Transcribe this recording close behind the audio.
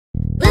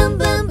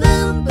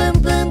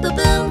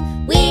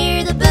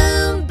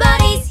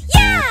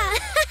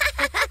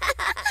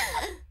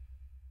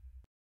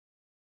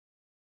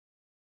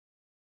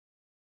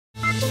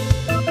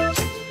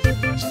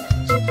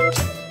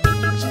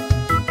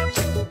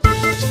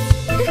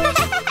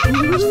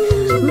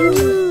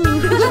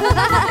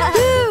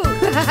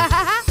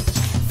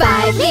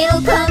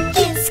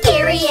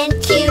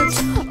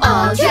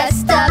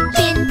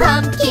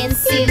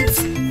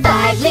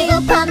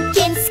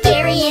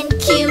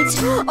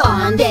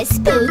on the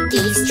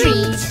spooky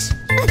street.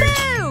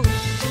 Boo!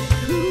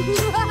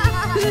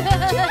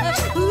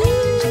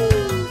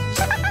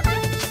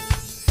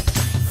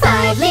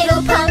 5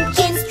 little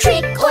pumpkins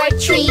trick or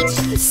treat,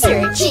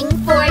 searching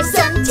for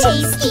some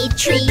tasty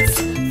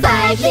treats.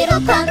 5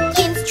 little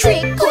pumpkins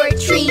trick or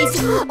treat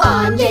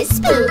on the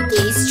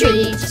spooky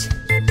street.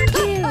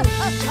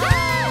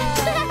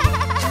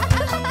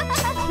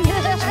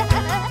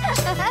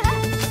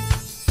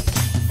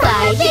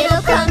 5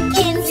 little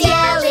pumpkins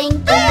yelling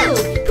boo,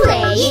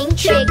 playing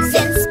tricks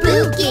and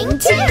spooking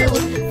too.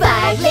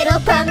 5 little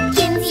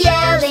pumpkins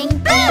yelling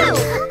boo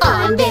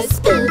on the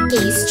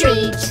spooky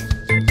street.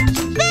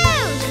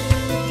 Boo!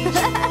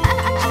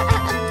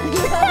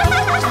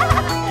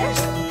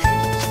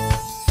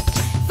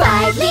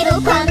 5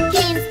 little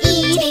pumpkins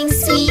eating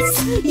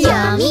sweets,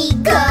 yummy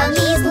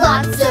gummies,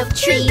 lots of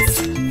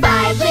treats.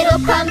 5 little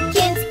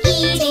pumpkins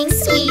eating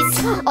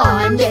sweets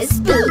on the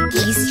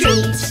spooky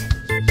street.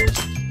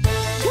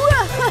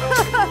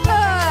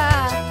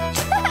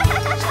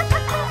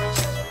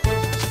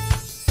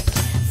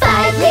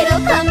 5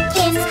 little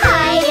pumpkins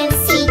hide and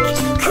seek,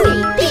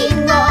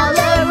 creeping all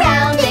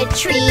around the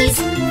trees.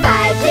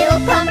 5 little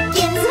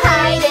pumpkins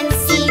hide and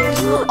seek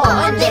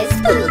on the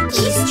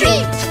spooky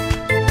street.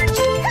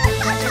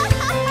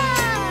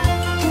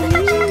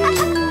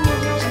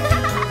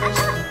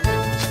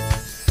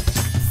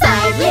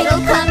 5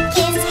 little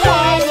pumpkins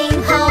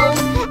heading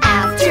home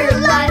after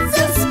lots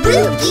of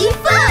spooky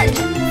fun.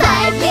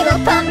 5 little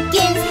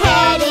pumpkins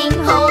heading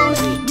home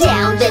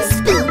down the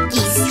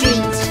spooky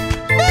street.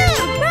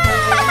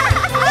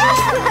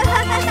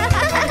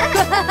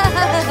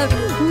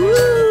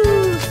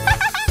 Woo!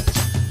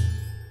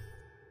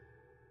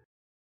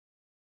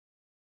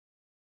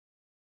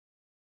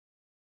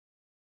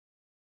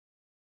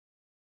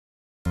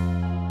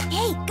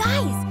 Hey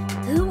guys,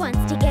 who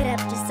wants to get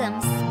up to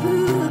some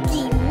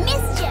spooky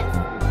mischief?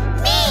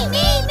 Me!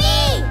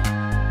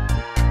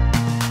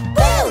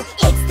 Boo!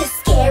 It's the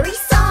scary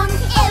song,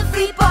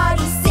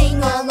 everybody sing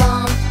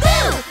along.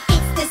 Boo!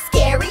 It's the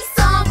scary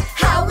song,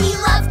 how we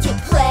love to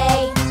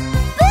play.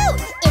 Boo!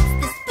 It's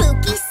the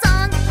spooky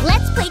song,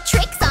 let's play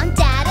tricks on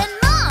Dad and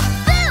Mom.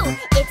 Boo!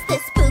 It's the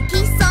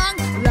spooky song,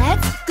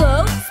 let's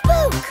go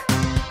spook!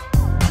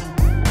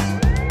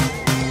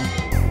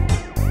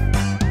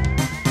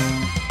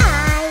 I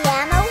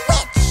am a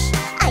witch,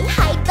 I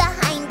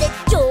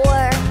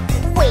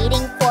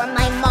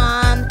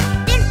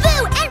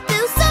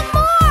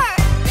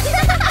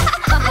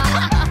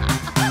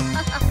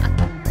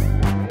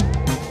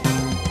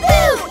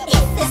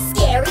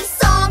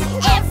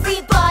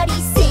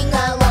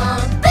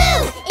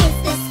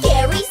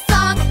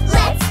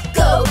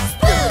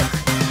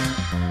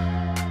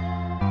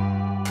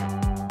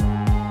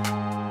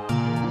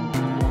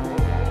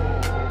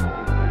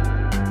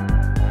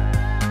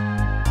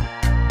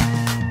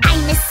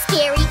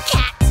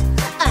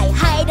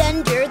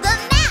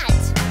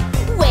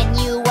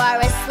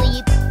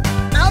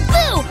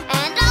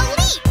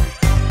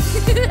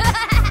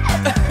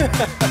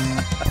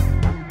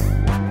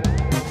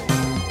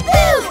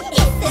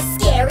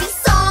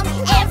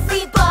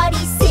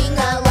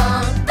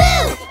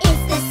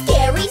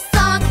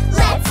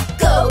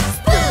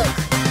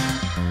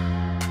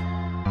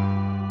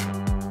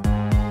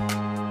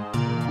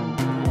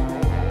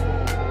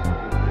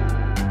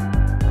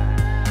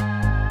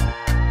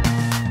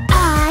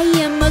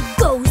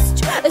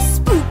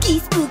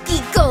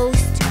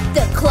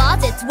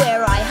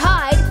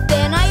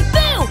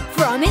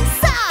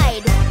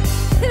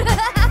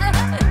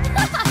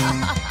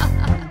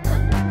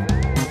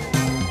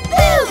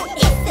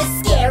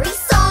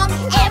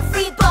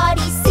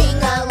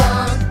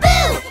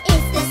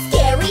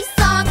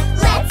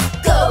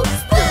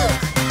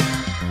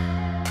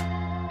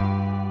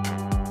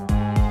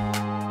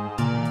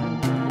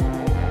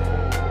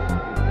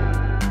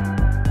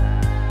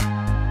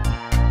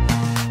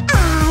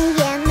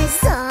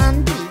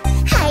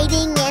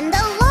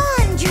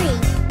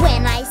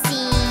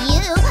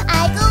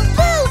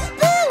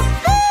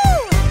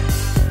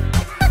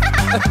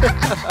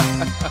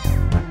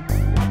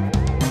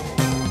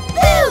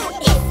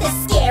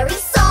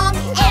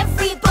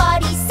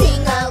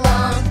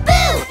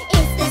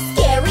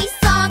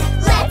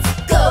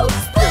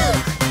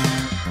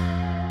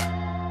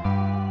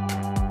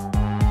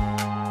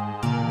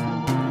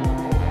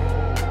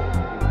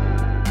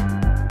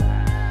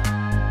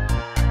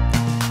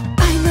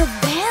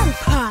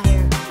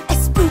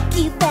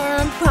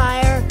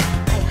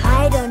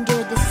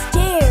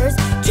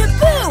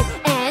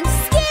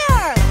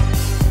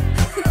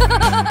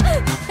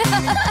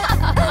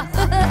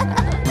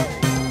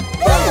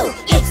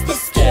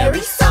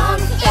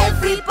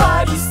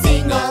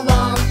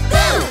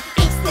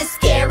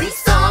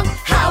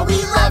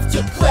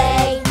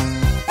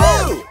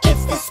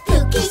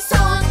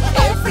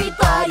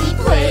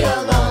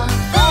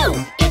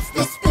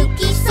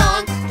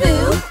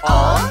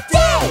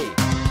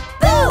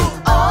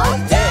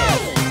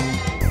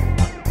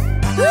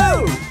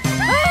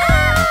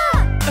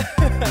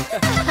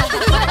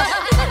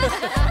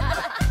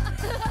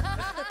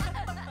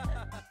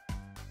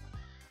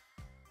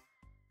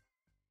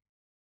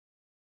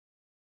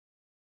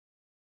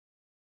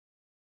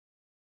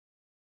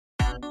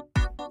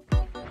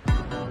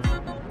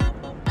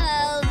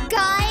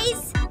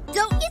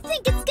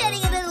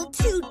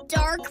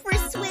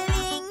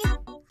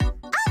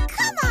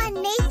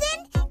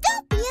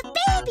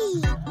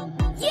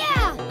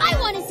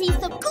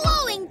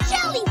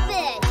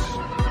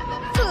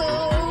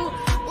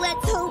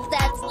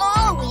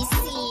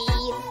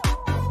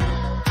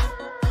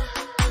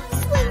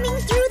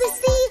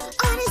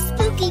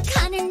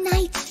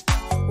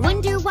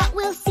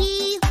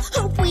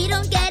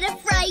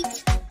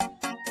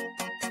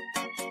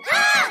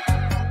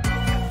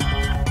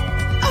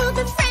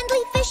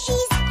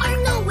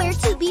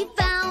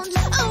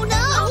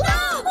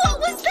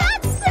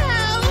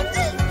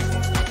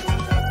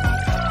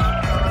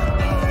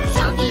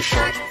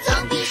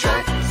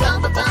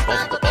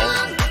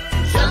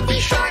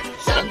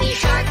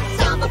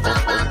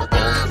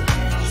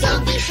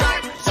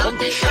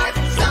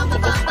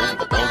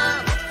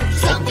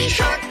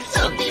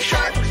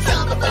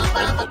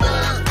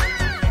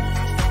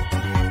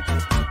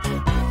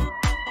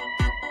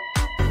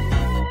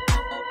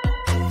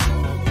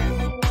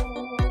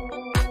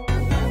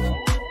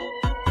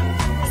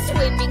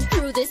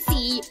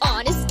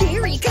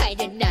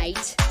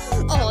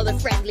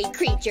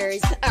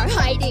creatures are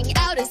hiding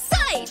out of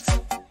sight.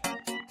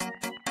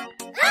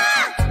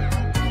 Ah!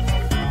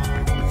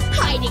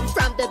 Hiding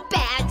from the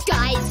bad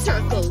guys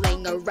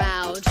circling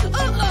around.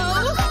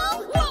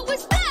 Uh-oh! What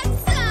was that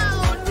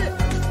sound?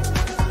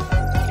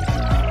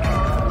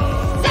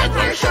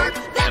 Vampire shark,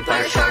 bam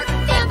bam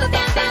bam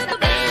bam bam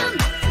bam.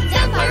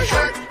 Vampire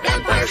shark,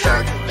 bam bam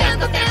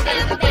bam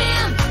bam bam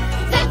bam.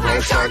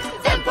 Vampire shark,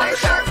 bam bam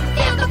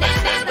bam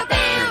bam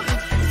bam.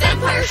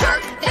 Vampire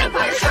shark, bam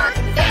bam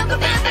bam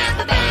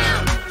bam bam.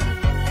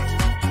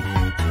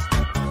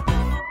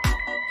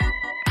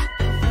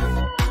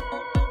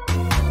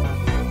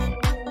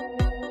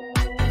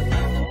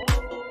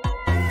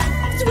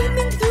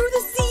 Swimming through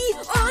the sea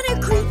on a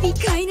creepy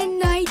kind of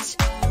night.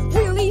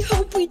 Really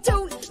hope we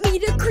don't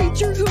meet a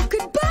creature who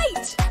could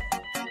bite.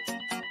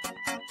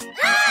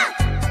 Ah!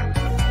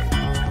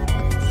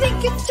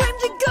 Think it's time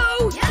to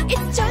go.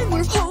 It's time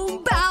we're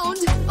homebound.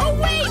 Oh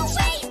wait,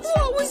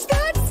 what was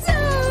that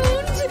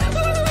sound?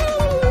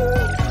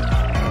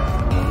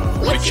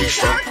 Witchy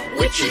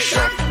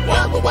shark,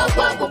 wah wah wah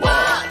wah wah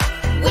wah.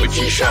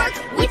 Witchy shark,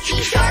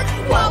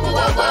 wah wah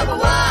wah wah wah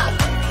wah.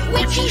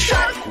 Witchy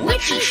shark,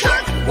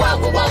 wah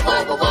wah wah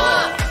wah wah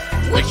wah.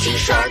 Witchy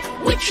shark,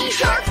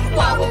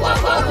 wah wah wah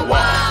wah wah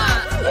wah.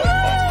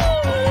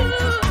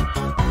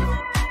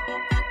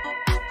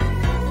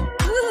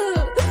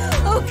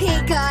 Okay,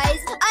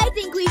 guys, I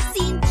think we've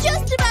seen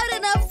just about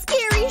enough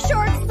scary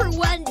sharks for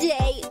one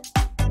day.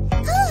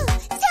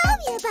 Tell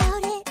me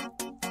about it.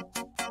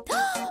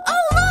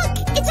 Oh, look!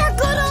 It's our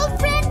good old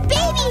friend,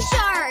 Baby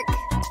Shark!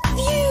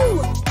 Phew!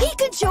 He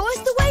could show us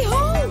the way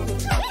home.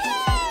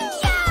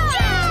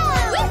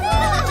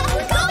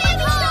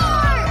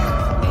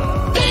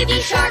 Baby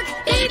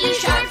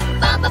shark,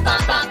 bum bum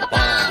bum bum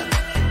bum.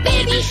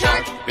 Baby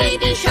shark,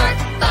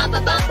 bum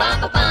bum bum bum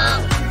bum.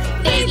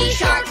 Baby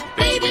shark,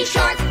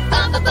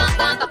 bum bum bum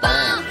bum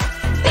bum.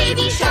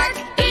 Baby shark,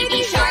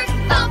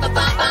 bum bum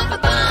bum bum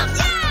bum.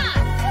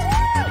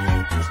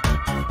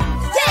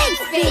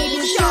 Thanks, Baby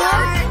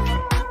Shark!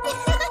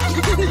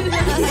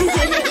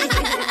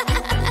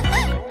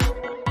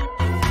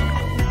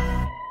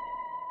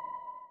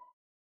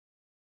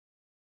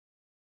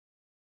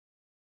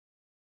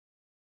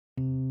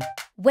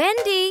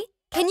 Wendy,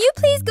 can you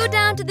please go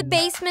down to the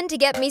basement to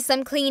get me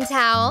some clean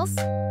towels?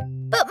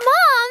 But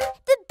Mom,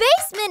 the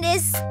basement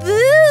is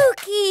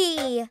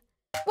spooky!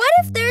 What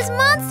if there's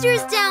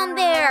monsters down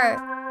there?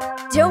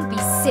 Don't be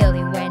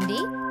silly,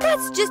 Wendy.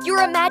 That's just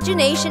your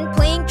imagination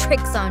playing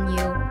tricks on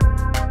you.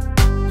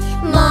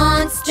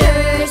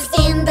 Monsters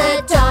in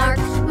the dark,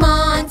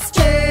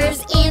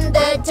 monsters in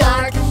the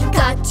dark.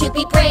 Got to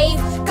be brave,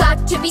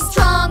 got to be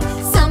strong.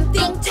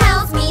 Something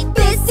tells me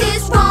this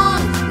is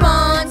wrong.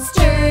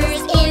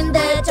 Monsters in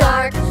the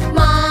dark,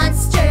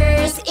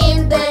 monsters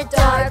in the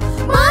dark.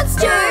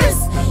 Monsters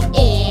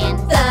in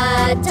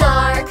the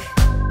dark.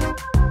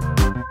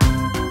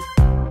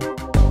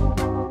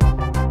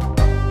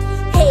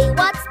 Hey,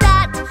 what's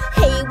that?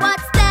 Hey,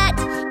 what's that?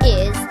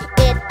 Is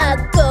it a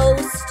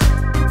ghost?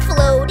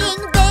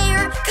 Floating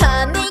there,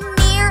 coming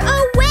near.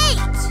 Oh,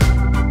 wait!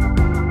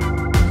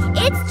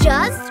 It's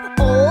just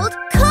old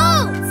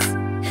coats.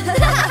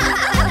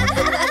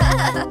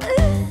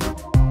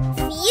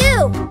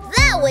 Phew,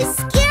 that was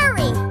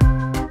scary.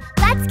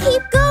 Let's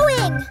keep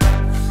going.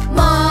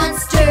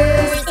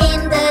 Monsters in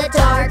the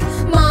dark,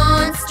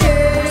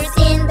 monsters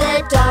in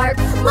the dark,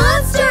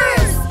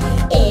 monsters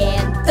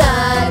in the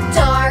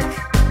dark.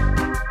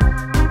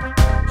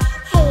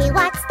 Hey,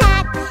 what's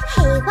that?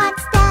 Hey,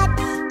 what's that?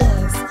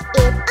 Is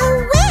it a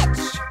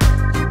witch?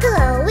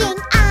 Glowing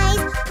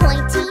eyes,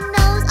 pointy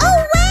nose. Oh,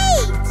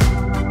 wait!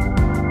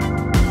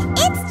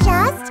 It's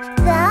just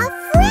the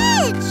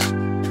fridge.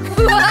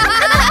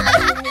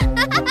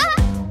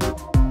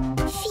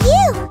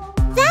 Phew,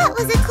 that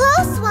was a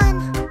close one.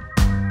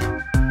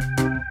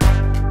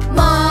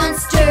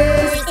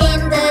 Monsters in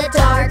the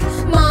dark,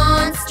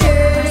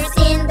 monsters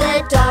in the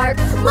dark,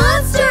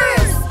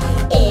 monsters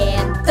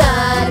in the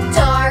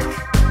dark.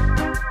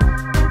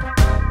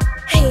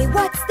 Hey,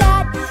 what's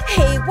that?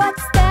 Hey,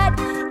 what's that?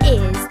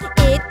 Is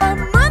it a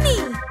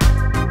mummy?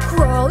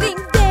 Crawling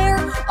there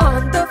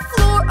on the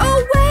floor.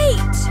 Oh,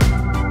 wait!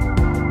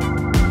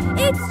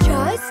 It's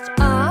just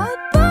a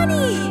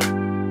bunny.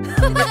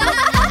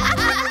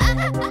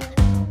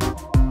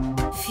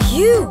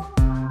 Phew!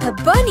 A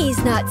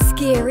bunny's not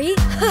scary.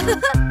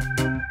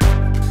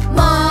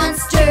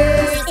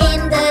 Monsters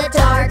in the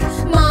dark,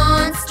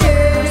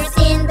 monsters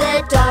in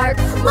the dark,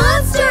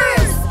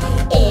 monsters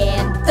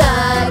in the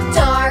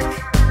dark.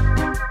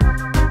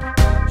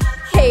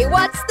 Hey,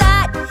 what's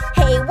that?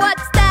 Hey,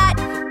 what's that?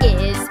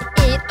 Is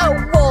it a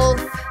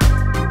wolf?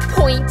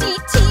 Pointy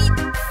teeth,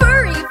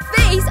 furry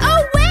face.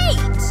 Oh,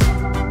 wait!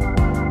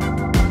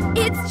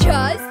 It's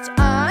just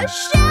a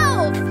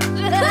shelf.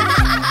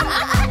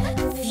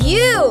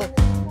 Phew!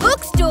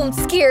 Books don't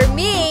scare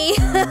me.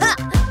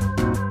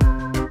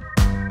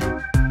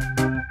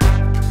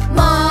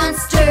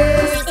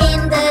 Monsters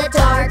in the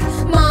dark,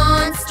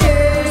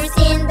 monsters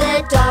in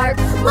the dark,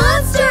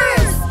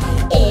 monsters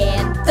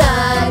in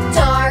the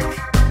dark.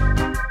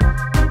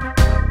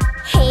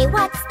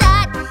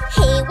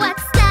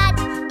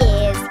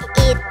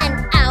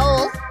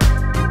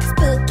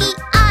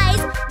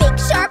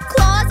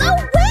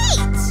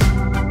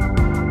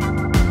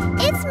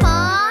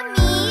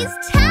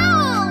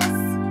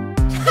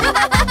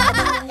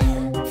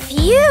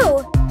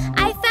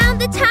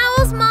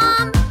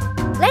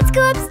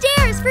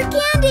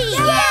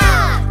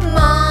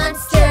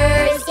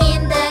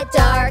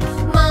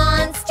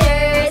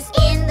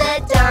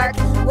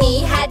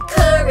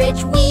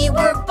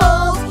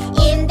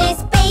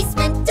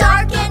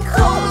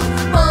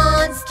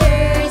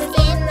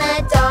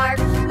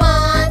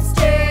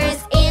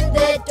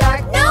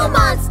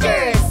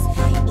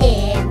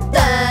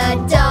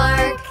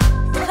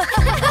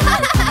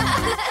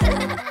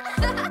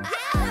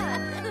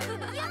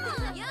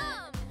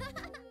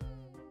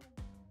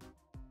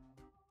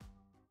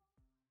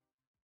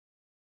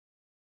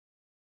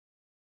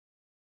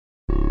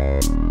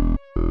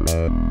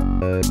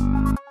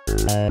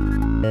 It's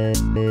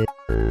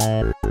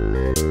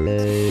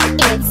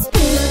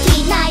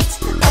spooky night,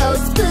 oh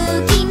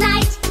spooky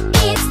night.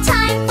 It's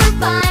time for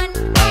fun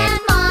and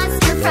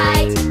monster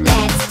fright.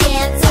 Let's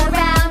dance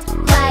around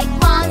like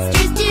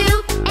monsters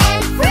do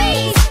and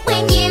freeze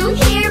when you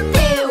hear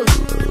boo.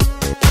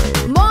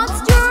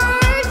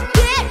 Monsters,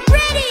 get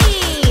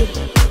ready!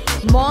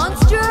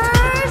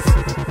 Monsters,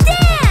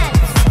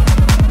 dance!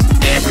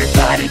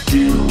 Everybody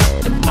do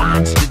the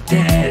monster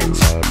dance.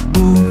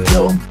 Move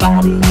your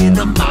body in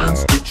a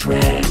monster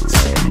trance.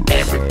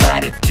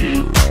 Everybody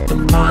do the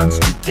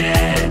monster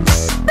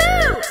dance.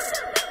 Boo!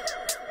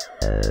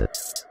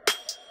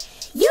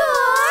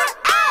 You're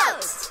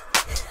out!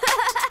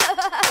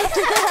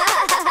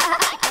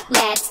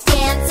 Let's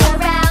dance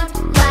around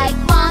like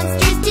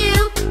monsters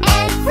do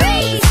and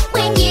freeze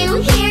when you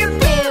hear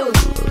boo.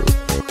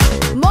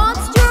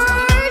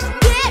 Monsters,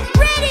 get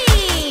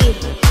ready!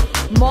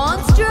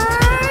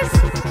 Monsters,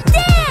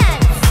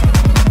 dance!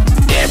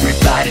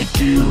 Everybody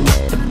do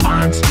the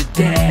monster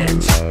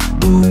dance.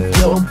 Move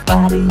your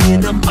body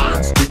in a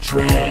monster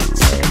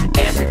trance.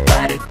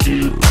 Everybody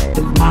do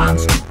the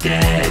monster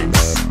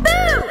dance.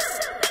 Boo!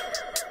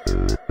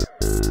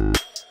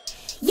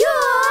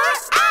 You're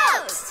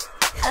out!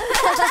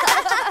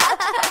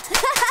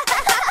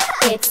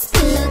 It's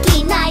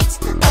spooky night,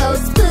 oh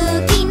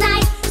spooky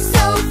night.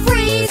 So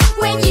freeze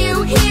when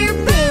you hear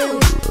boo.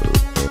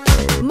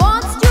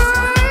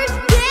 Monsters,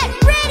 get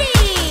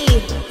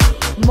ready!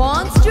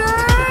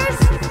 Monsters,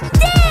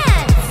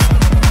 dance!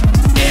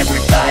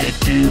 Everybody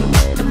do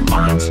the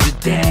monster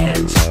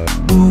dance.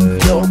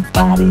 Move your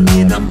body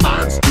in a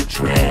monster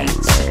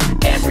trance.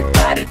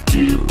 Everybody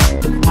do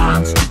the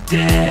monster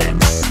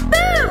dance.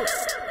 Boo!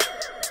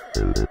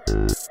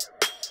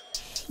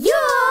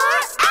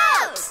 You're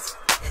out!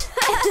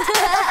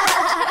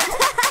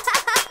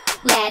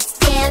 Let's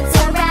dance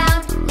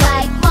around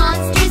like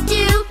monsters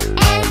do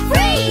and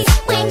freeze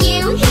when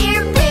you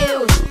hear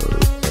boo.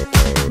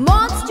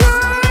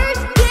 Monsters,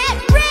 get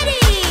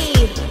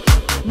ready!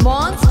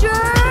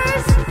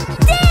 Monsters,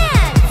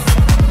 dance!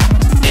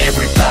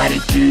 Everybody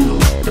do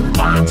the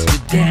monster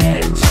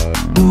dance.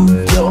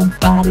 Move your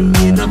body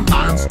in a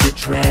monster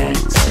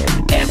trance.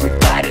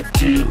 Everybody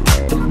do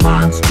the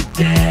monster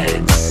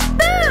dance.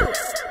 Boo!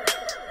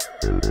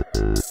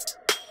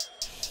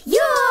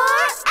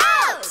 You're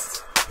out!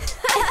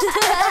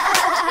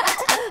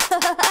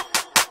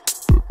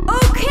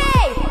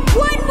 Okay,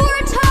 one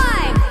more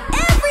time!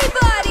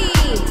 Everybody!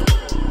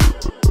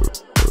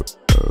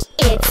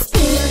 It's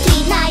spooky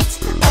night,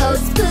 oh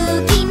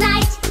spooky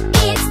night.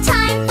 It's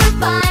time for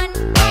fun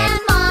and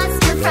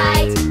monster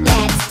fright.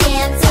 Let's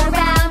dance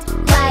around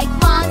like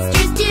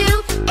monsters do,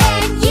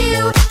 and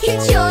you can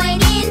join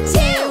in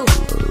too.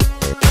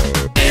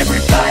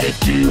 Everybody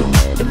do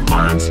the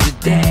monster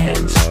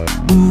dance.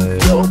 Move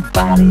your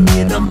body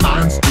in a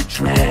monster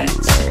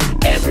trance.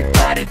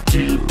 Everybody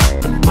do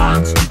the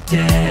monster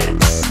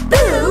dance.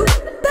 Boo!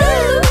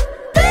 Boo!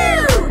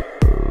 Boo!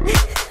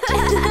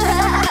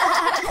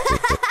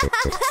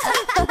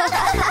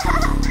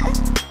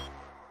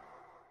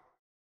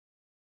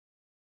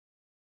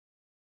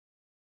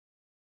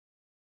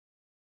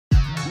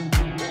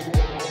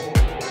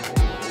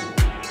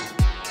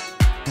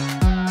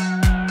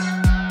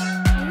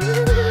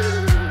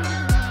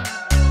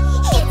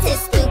 It's a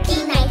spooky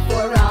night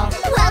for all.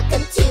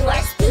 Welcome to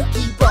our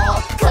spooky ball.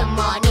 Come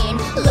on in,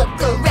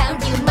 look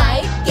around, you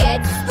might get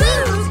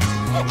spooked.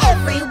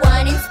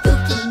 Everyone in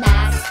spooky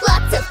masks,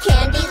 lots of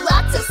candy,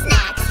 lots of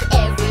snacks.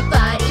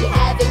 Everybody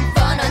having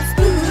fun on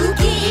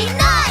spooky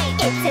night.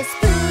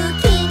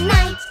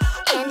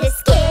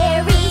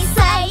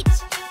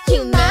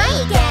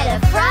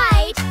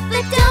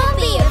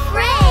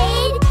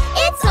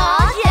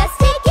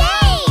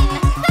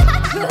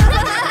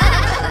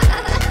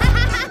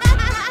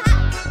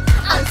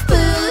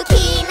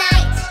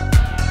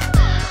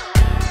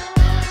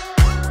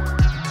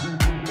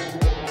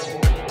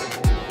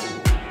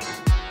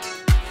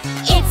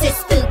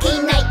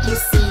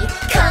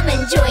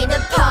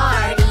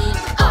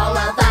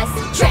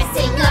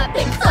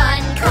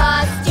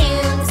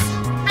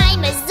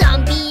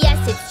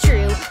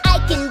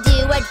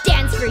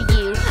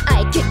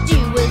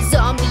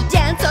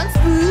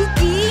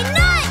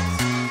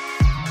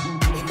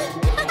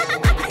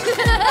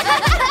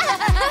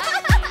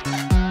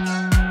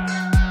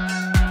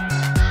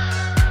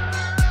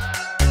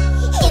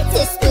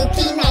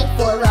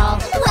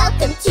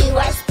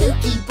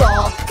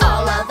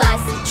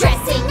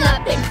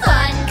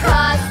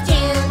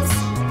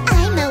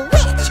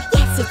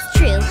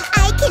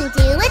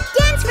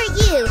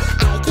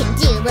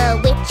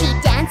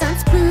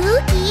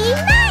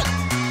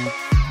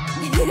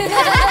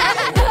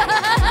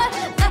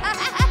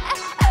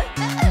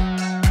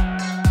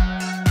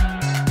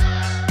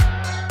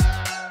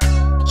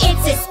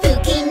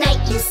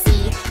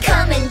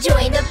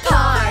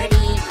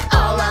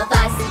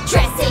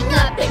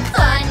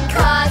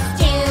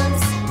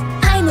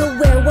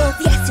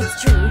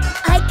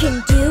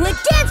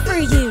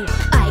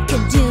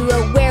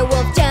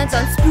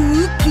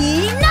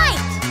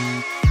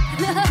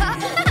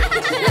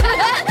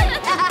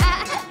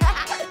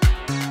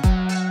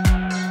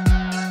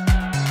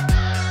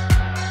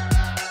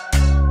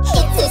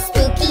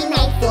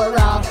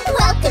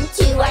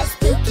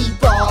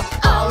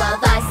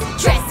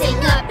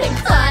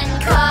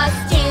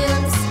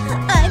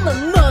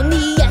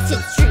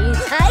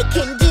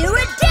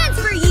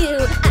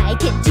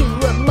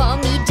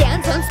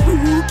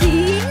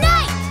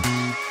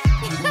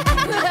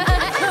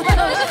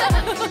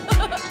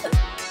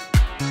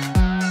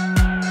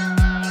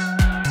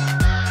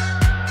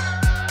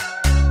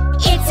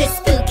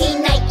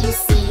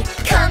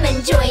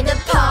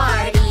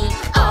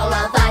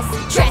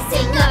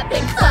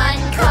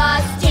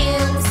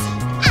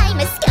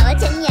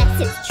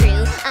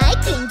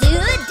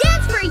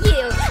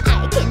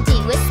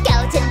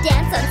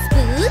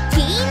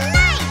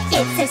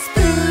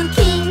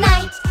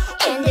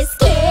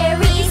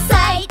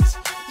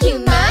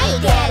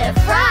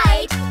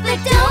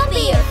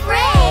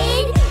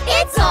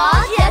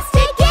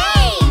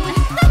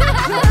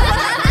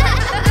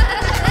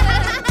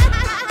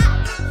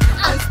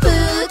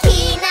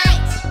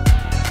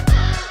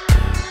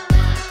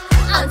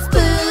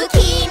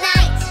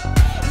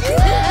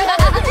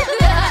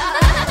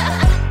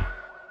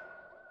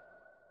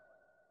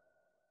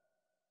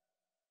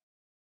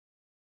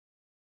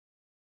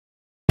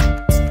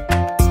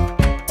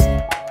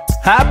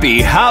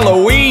 Happy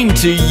Halloween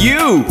to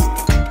you!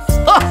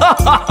 Ha ha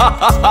ha ha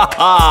ha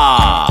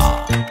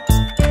ha!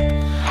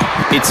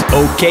 It's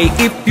okay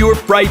if you're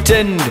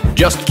frightened,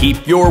 just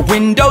keep your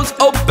windows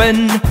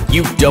open.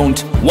 You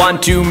don't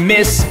want to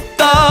miss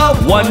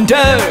the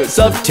wonders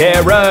of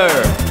terror.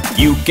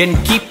 You can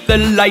keep the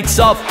lights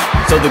off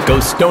so the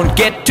ghosts don't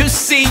get to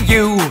see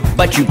you.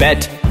 But you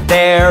bet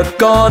they're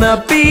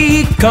gonna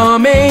be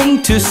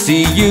coming to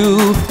see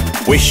you.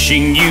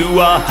 Wishing you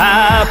a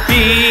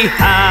happy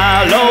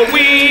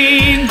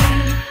Halloween.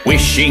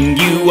 Wishing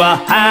you a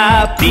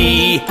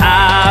happy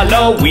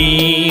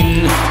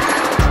Halloween.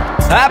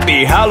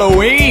 Happy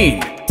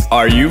Halloween!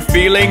 Are you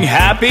feeling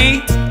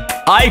happy?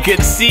 I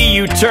can see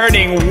you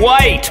turning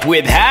white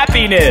with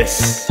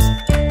happiness.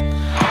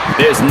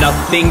 There's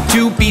nothing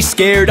to be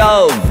scared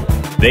of.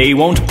 They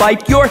won't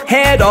bite your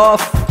head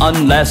off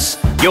unless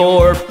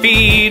you're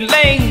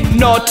feeling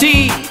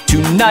naughty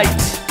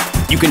tonight.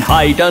 You can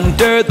hide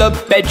under the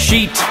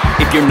bedsheet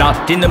if you're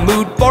not in the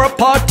mood for a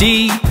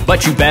party.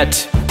 But you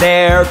bet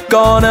they're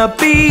gonna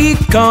be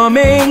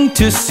coming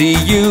to see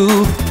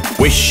you.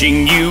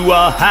 Wishing you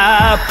a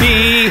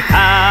happy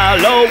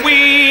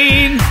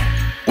Halloween.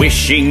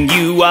 Wishing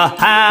you a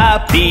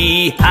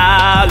happy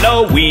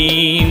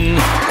Halloween.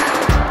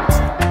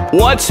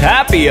 What's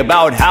happy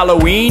about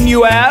Halloween,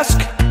 you ask?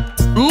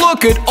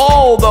 Look at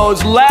all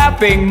those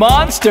laughing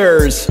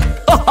monsters!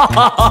 Ha ha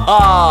ha ha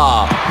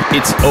ha!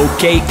 It's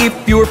okay if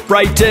you're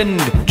frightened,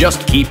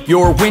 just keep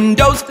your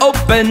windows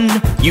open.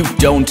 You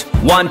don't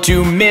want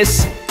to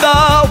miss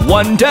the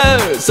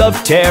wonders of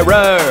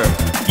terror.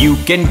 You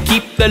can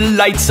keep the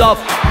lights off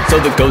so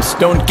the ghosts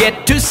don't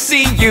get to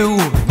see you.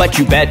 But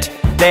you bet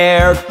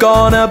they're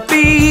gonna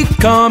be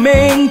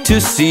coming to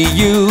see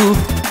you.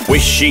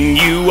 Wishing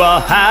you a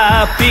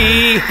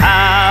happy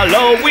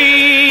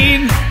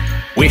Halloween.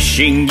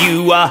 Wishing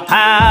you a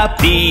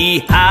happy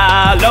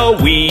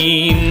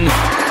Halloween.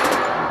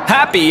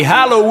 Happy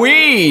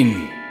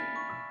Halloween!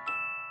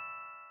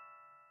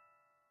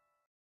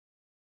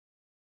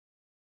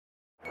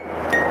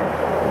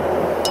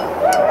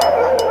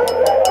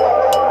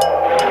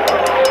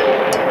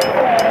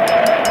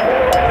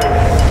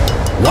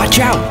 Watch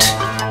out!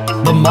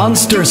 The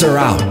monsters are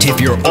out.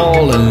 If you're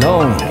all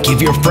alone,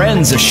 give your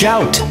friends a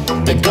shout.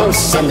 The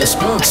ghosts and the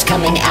spooks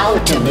coming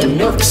out of the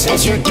nooks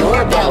as your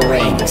doorbell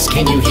rings.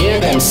 Can you hear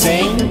them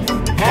sing?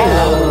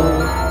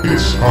 Hello,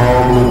 It's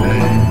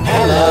Halloween.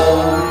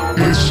 hello,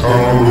 It's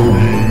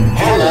Halloween.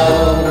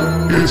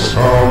 hello, It's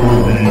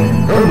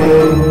Halloween.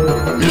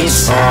 Hello.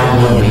 it's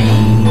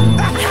Halloween.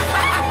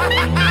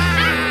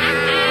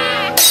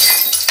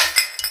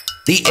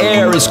 The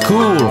air is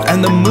cool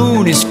and the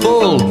moon is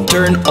full.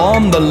 Turn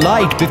on the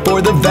light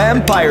before the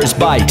vampires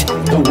bite.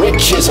 The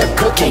witches are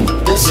cooking,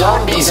 the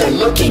zombies are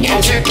looking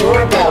as your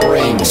doorbell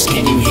rings.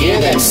 Can you hear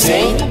them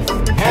sing?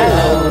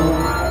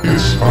 Hello,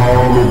 It's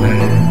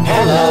Halloween.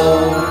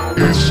 hello,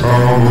 It's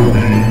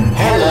Halloween.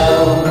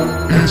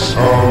 hello, It's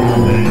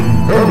Halloween.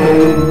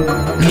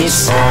 Hello.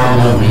 it's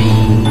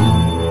Halloween.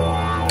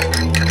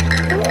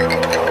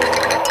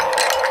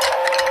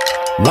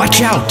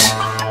 Watch out!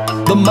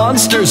 The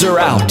monsters are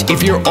out.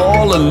 If you're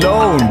all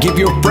alone, give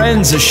your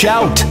friends a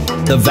shout.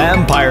 The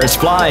vampire's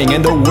flying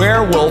and the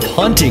werewolf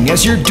hunting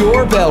as your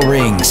doorbell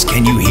rings.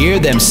 Can you hear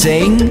them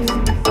sing?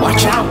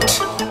 Watch out!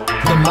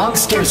 The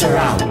monsters are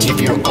out. If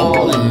you're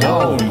all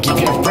alone, give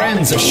your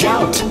friends a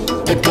shout.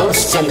 The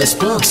ghosts and the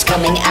spooks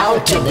coming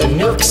out of the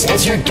nooks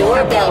as your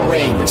doorbell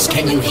rings.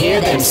 Can you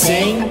hear them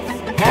sing?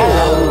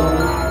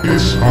 Hello,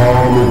 It's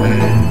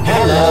Halloween.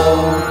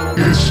 hello,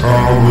 It's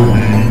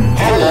Halloween.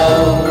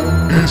 hello,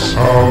 It's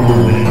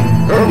Halloween.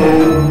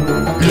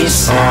 Hello.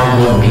 it's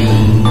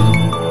Halloween.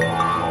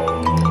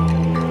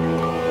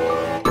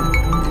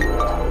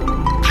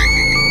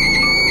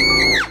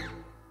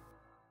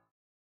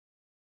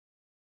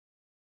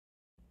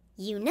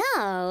 You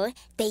know,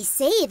 they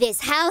say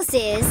this house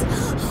is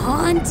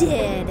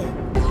haunted.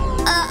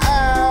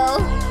 Uh-oh.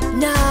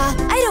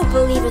 Nah, I don't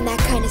believe in that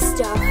kind of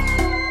stuff.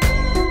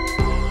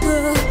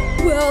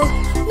 Well,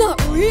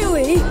 not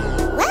really.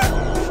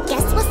 Well,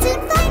 guess we'll soon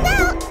find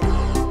out.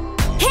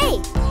 Hey,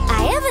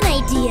 I have an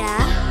idea.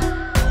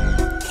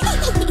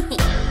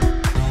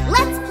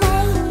 Let's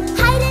play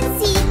hide and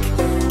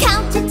seek.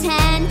 Count to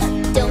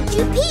 10. Don't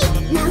you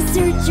peek. Now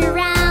search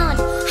around.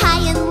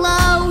 High and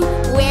low.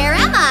 Where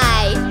am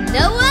I?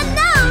 No one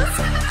knows.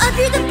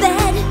 Under the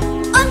bed,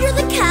 under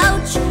the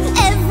couch,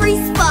 every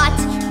spot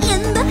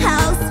in the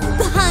house,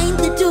 behind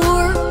the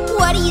door.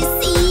 What do you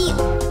see?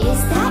 Is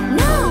that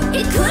no?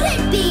 It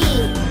couldn't be.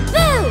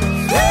 Boo!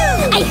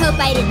 I hope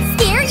I didn't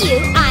scare you.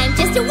 I'm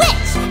just a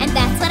witch, and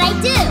that's what I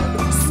do.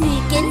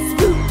 Sneaking,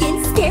 spooking,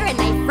 scaring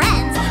my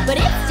friends, but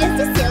it's just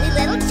a silly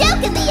little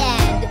joke in the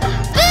end.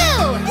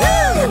 Boo!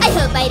 I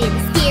hope I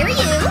didn't scare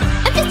you.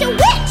 I'm just a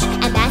witch,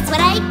 and that's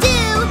what I do.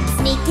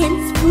 Sneaking,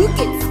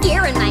 spooking,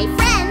 scaring my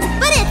friends,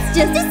 but it's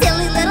just a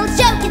silly little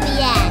joke in the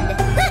end.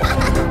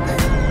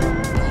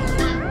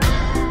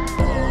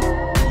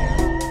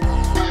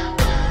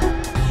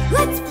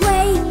 Let's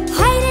play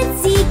hide and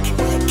seek.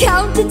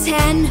 Count to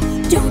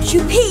 10. Don't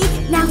you peek.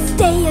 Now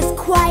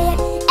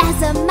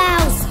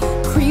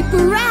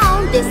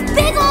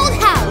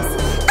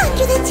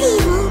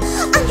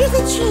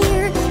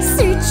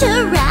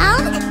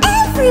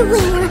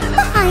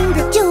behind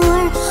the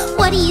door.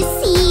 What do you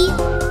see?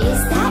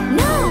 Is that?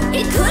 No,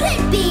 it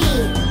couldn't be.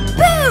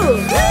 Boo!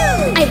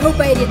 I hope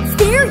I didn't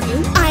scare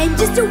you. I'm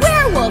just a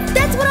werewolf,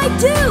 that's what I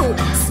do.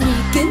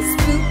 Sneak and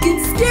spook and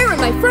stare at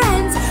my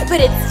friends, but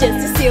it's just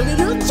a silly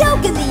little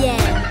joke in the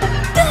end.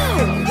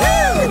 Boo!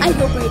 I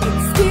hope I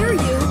didn't scare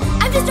you.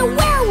 I'm just a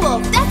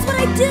werewolf, that's what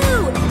I do.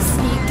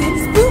 Sneak and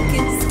spook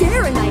and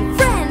stare at my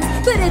friends,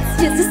 but it's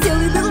just a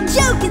silly little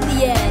joke in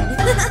the end.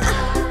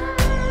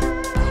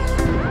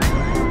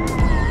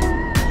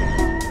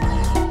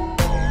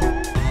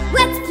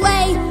 Let's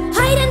play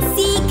hide and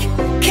seek.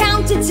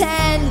 Count to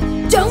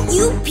 10. Don't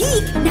you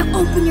peek. Now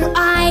open your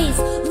eyes.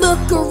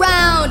 Look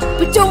around,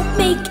 but don't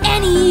make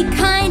any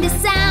kind of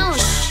sound.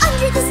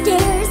 Under the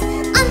stairs,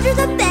 under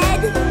the bed,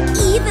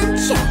 even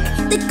check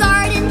the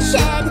garden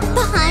shed.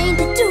 Behind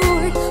the door,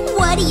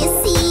 what do you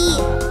see?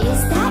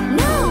 Is that?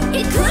 No,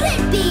 it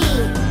couldn't be.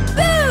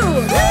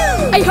 Boo!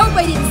 I hope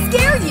I didn't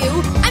scare you.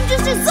 I'm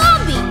just a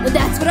zombie, but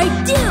that's what I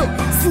do.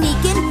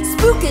 Sneaking,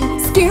 spooking,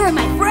 scaring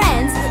my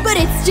friends, but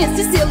it's just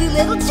a silly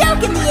little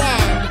joke in the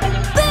end.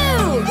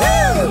 Boo!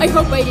 I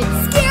hope I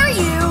didn't scare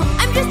you.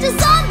 I'm just a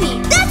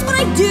zombie, that's what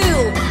I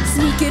do.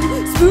 Sneaking,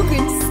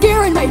 spooking,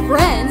 scaring my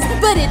friends,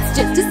 but it's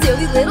just a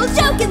silly little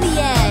joke in the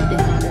end.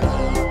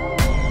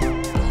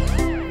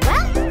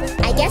 Well,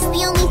 I guess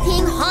the only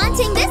thing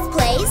haunting this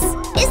place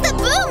is the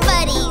Boom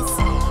Buddies.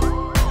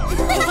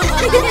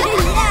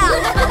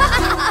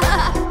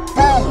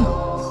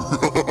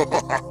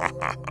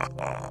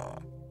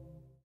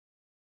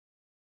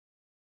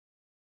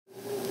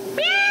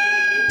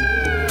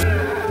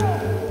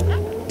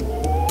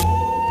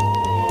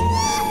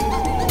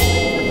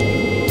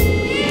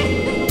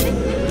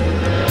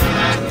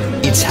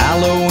 It's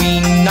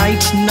Halloween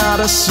night, not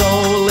a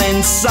soul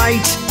in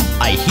sight.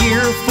 I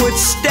hear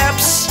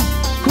footsteps.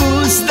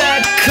 Who's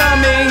that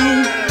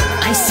coming?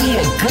 I see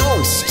a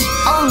ghost.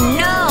 Oh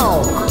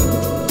no!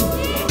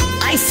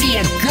 I see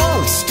a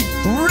ghost.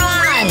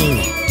 Run!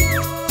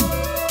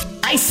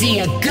 I see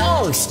a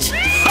ghost.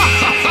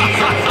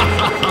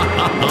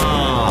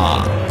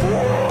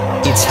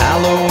 It's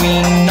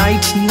Halloween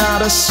night,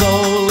 not a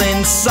soul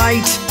in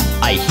sight.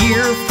 I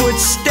hear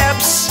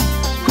footsteps.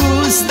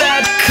 Who's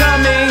that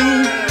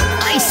coming?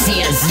 I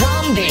see a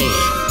zombie.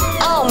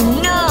 Oh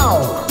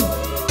no!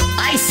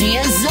 I see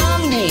a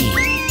zombie.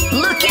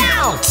 Look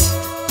out!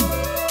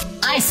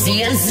 I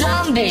see a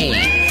zombie.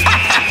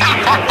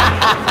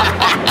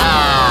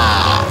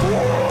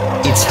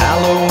 It's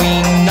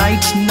Halloween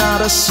night,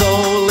 not a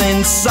soul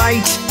in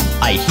sight.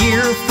 I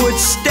hear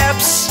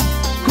footsteps.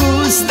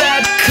 Who's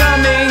that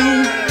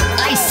coming?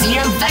 I see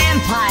a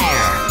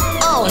vampire.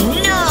 Oh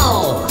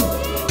no!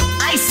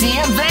 I see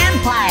a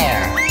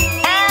vampire.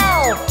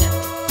 Help!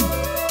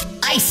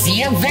 I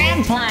see a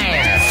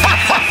vampire.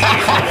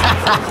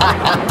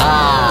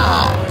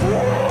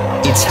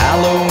 It's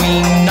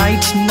Halloween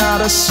night,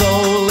 not a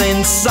soul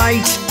in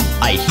sight.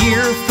 I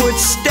hear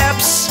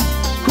footsteps.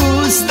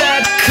 Who's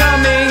that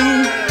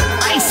coming?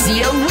 I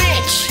see a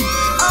witch.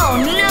 Oh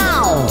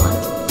no!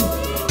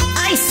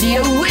 I see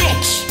a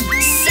witch.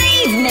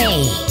 Save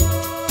me!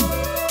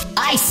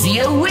 I see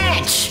a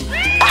witch.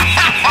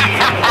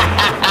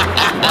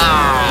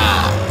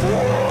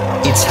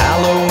 It's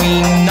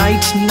Halloween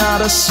night,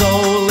 not a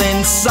soul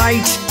in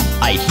sight.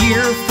 I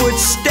hear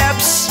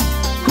footsteps.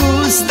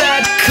 Who's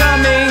that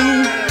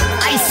coming?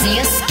 I see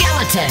a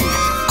skeleton.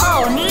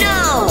 Oh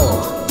no!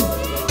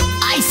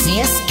 I see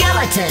a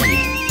skeleton.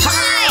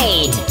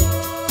 Hide!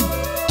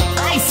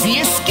 I see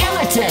a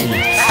skeleton.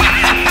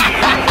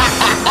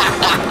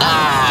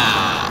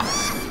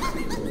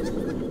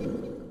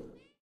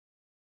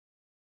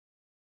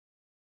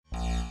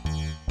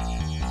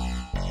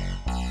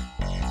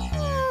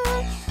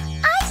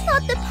 I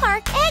thought the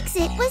park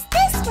exit was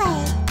this way.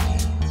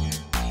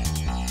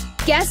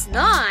 Guess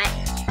not.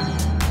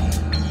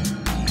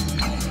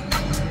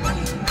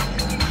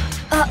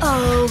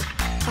 Uh-oh.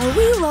 Are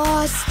we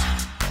lost?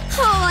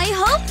 Oh, I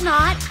hope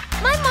not.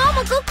 My mom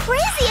will go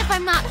crazy if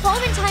I'm not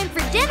home in time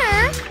for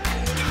dinner.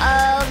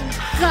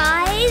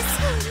 Guys?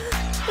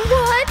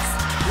 What's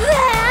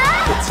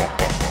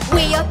that?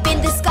 Way up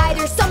in the sky,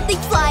 there's something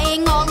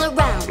flying all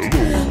around.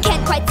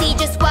 Can't quite see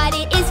just what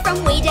it is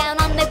from way down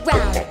on the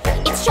ground.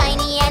 It's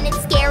shiny and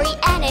it's scary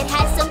and it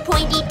has some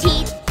pointy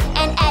teeth.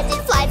 And as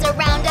it flies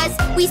around us,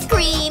 we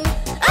scream,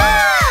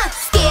 ah!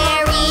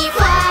 Scary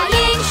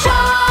flying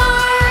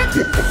shark,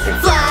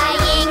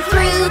 flying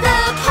through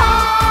the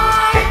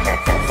park.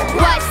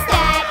 What's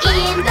that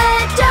in the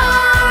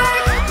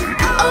dark?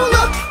 Oh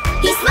look,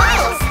 he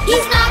smiles.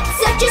 He's not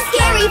such a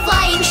scary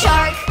flying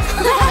shark.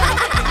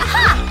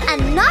 A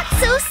not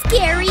so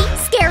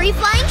scary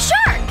flying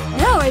shark.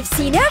 Now I've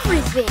seen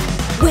everything.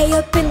 Way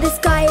up in the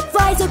sky, it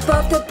flies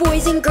above the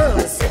boys and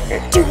girls,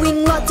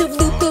 doing lots of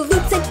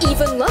loop-the-loops and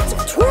even lots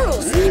of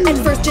twirls. At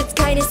first it's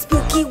kinda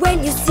spooky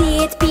when you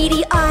see its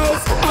beady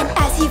eyes, and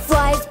as he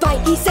flies by,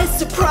 he says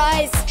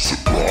surprise.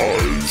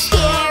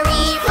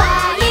 Scary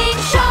flying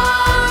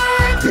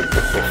shark,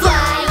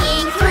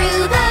 flying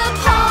through the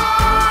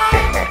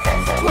park.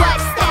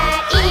 What's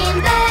that in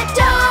the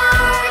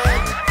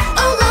dark?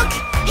 Oh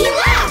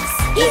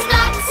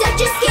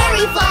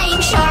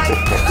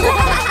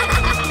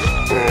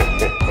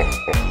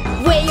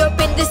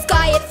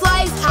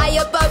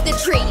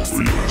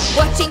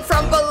Watching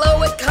from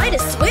below, it kinda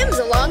swims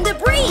along the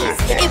breeze.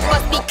 It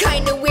must be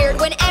kinda weird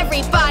when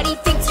everybody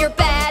thinks you're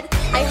bad.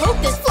 I hope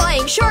this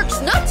flying shark's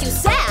not too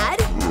sad.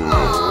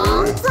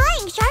 Aww,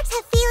 flying sharks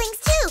have feelings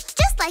too,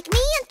 just like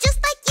me and just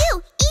like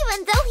you.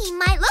 Even though he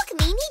might look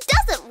mean, he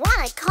doesn't want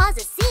to cause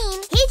a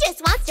scene. He just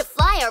wants to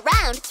fly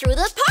around through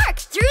the park,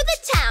 through the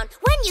town.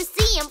 When you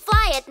see him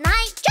fly at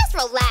night, just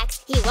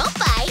relax, he won't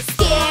bite.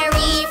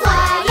 Scary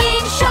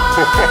flying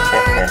shark,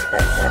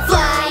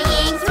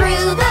 flying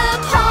through the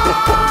park.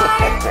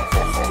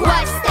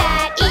 What's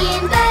that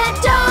in the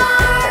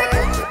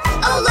dark?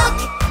 Oh look,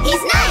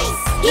 he's nice.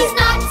 He's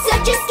not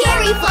such a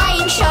scary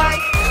flying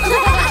shark.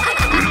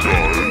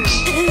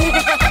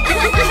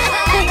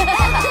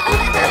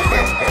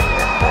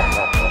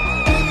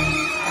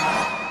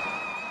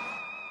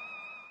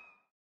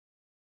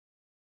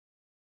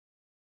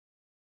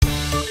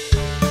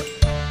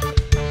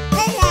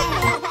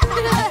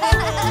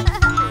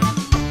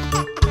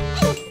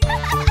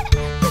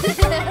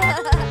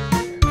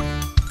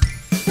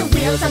 The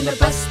wheels on the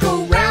bus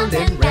go round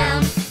and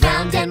round,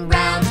 round and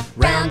round,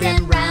 round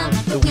and round.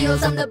 The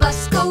wheels on the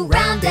bus go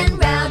round and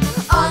round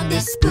on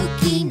this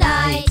spooky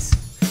night.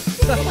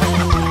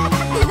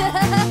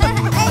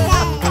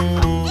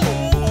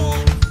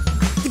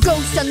 The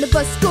ghost on the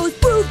bus goes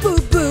boo boo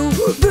boo,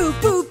 boo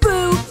boo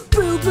boo,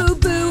 boo boo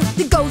boo.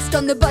 The ghost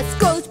on the bus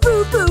goes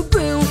boo boo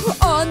boo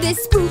on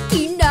this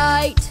spooky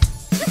night.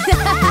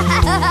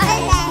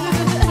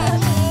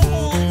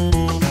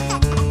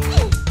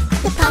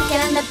 The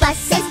pumpkin on the bus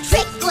says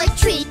trick or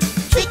treat,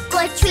 trick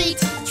or treat,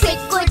 trick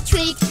or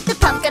treat. The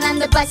pumpkin on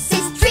the bus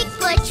says trick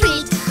or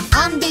treat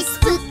on this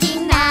spooky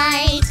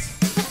night.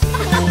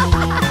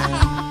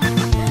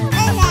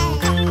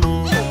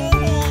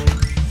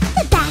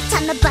 The bat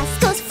on the bus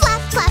goes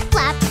flap, flap,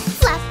 flap,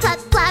 flap, flap,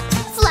 flap,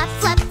 flap,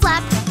 flap,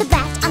 flap. The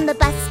bat on the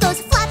bus goes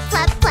flap,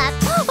 flap, flap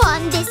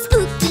on this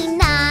spooky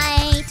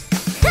night.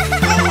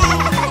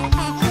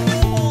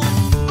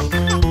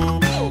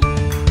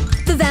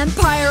 The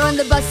vampire on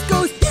the bus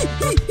goes hee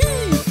hee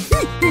hee,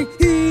 hee hee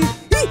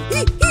hee,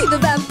 hee hee. The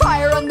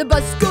vampire on the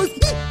bus goes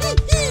hee hee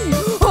hee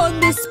on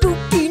this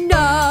spooky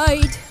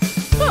night.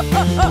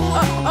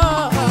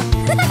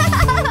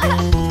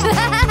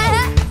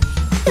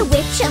 The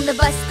witch on the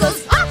bus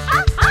goes ah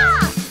ah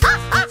ah ah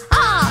ah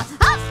ah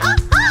ah ah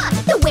ah.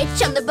 The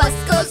witch on the bus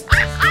goes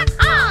ah ah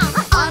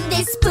ah on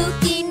this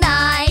spooky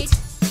night.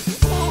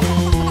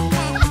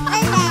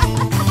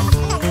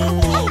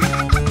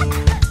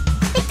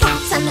 The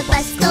cats on the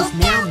bus go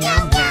meow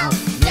meow meow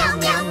meow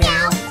meow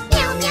meow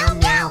meow meow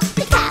meow.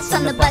 The cats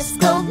on the bus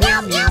go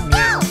meow meow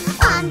meow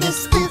on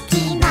this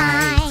spooky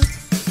night.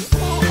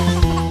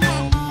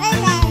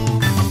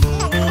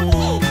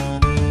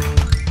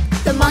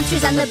 The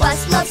monsters on the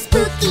bus love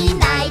spooky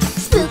night,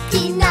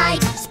 spooky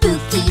night,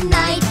 spooky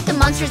night. The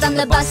monsters on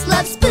the bus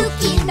love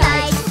spooky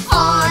night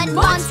on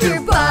Monster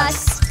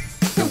Bus.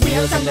 The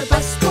wheels on the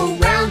bus go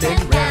round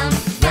and round,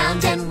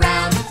 round and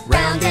round,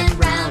 round and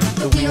round.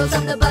 The wheels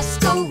on the bus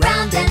go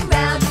round and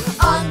round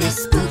on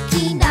this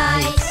spooky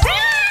night.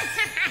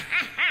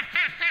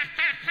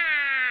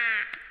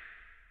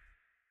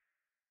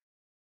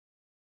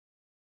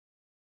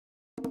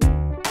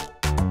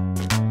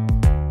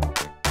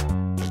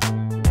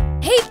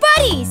 Hey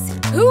buddies!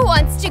 Who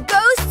wants to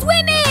go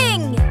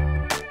swimming?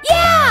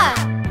 Yeah!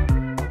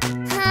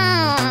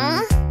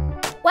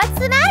 What's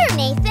the matter,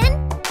 Nathan?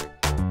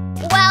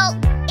 Well,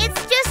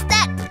 it's just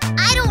that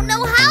I don't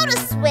know how to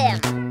swim.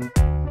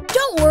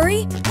 Don't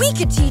worry, we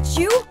could teach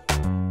you.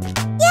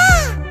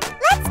 Yeah,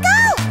 let's go!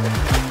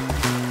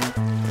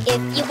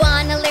 If you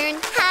want to learn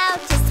how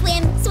to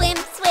swim, swim,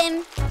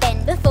 swim,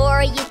 then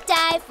before you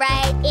dive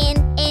right in,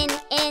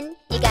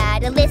 you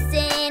gotta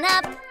listen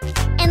up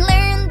and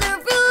learn the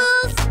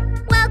rules.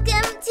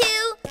 Welcome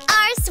to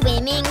our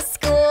swimming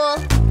school.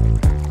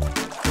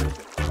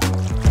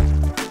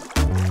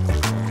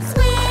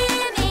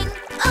 Swimming,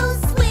 oh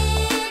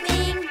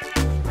swimming,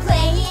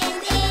 playing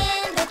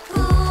in the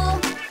pool.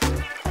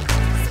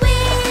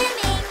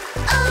 Swimming,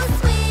 oh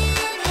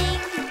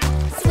swimming,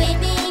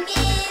 swimming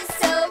is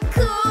so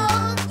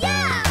cool,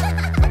 yeah!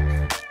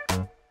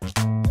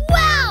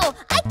 Wow,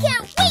 I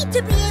can't wait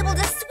to be able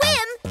to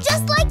swim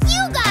just like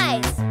you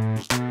guys!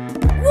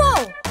 Whoa,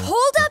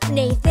 hold up,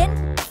 Nathan.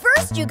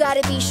 First, you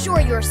gotta be sure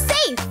you're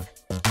safe.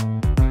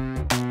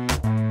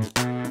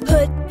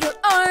 Put your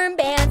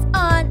armbands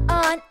on.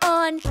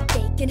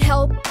 They can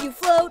help you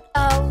float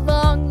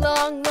along,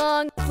 long,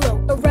 long.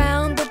 Float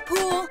around the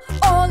pool,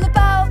 all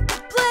about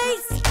the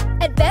place.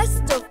 And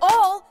best of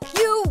all,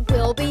 you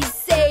will be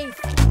safe.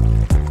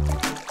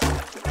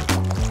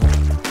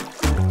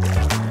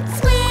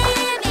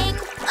 Swimming,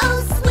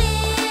 oh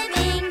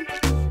swimming,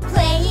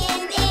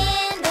 playing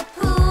in the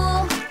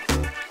pool.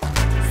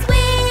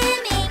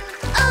 Swimming,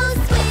 oh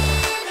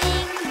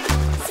swimming,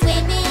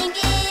 swimming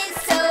is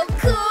so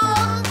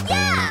cool,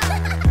 yeah!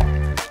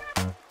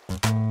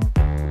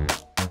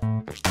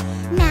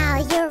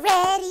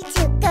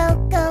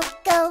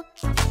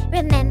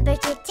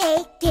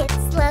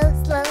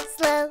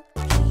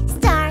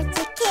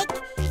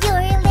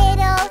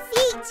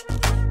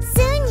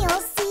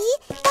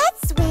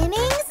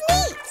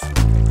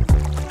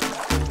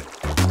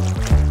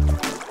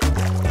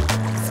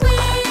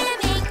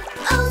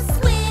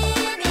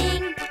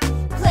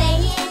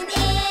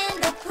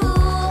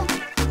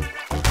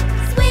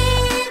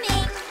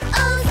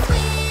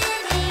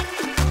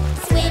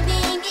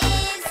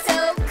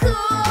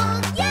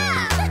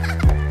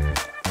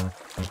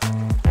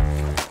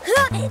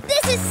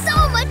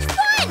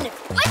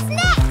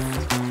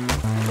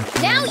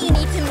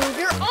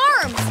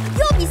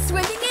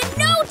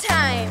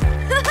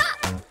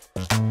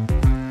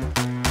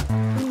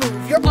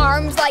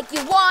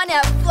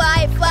 wanna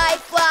fly, fly,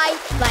 fly,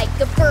 like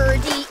a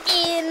birdie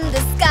in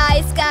the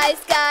sky, sky,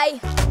 sky.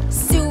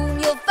 Soon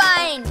you'll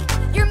find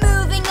you're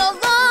moving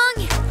along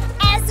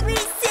as we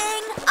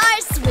sing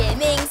our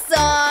swimming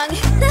song.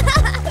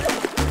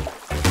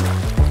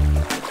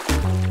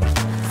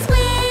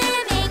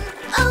 Swimming,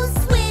 oh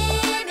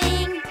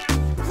swimming,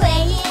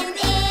 playing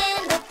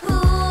in the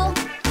pool.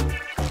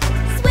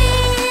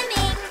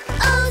 Swimming,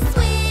 oh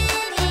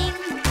swimming,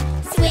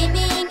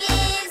 swimming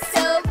is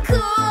so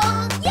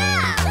cool.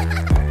 Yeah!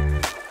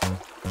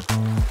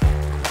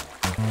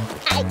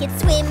 I could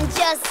swim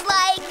just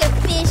like a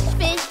fish,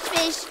 fish,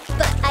 fish,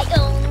 but I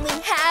only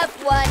have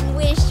one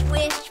wish,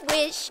 wish,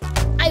 wish.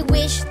 I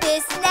wish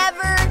this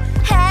never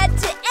had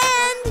to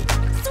end.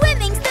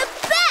 Swimming's the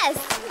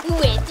best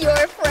with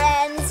your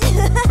friends.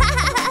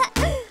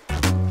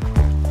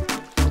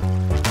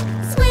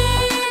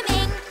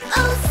 Swimming,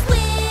 oh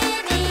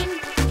swimming,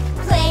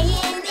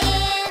 playing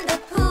in the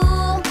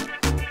pool.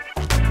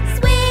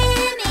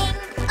 Swimming,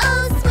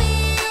 oh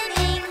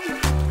swimming,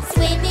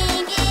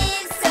 swimming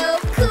is so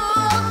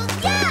cool.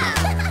 Yeah!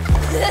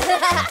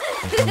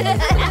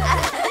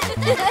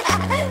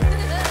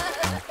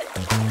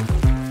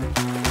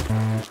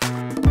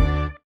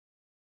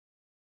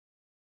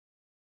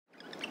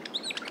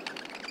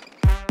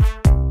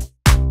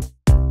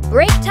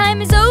 Break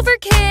time is over,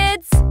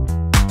 kids.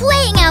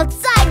 Playing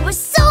outside was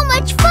so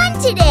much fun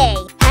today.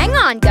 Hang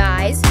on,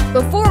 guys.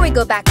 Before we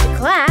go back to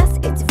class,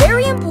 it's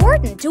very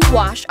important to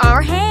wash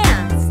our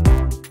hands.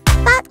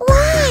 But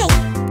why?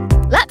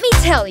 Let me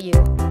tell you.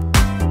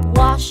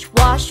 Wash,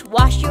 wash,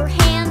 wash your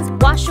hands.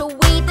 Wash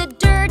away the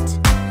dirt.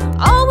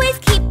 Always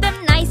keep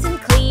them nice and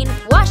clean.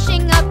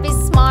 Washing up is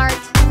smart.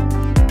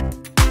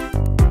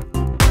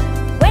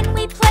 When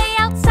we play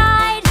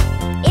outside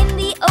in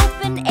the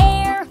open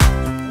air,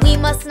 we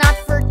must not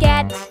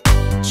forget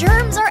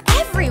germs are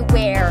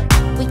everywhere.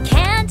 We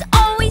can't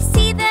always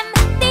see them.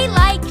 They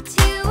like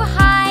to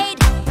hide.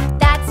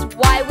 That's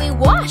why we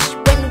wash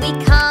when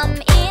we come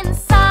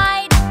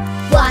inside.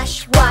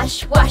 Wash,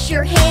 wash, wash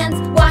your hands.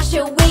 Wash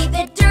away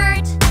the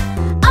dirt.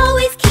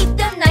 Always keep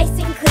them nice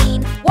and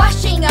clean.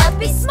 Washing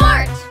up is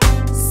smart.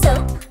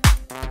 Soap,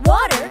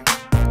 water,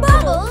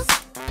 bubbles,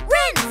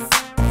 rinse.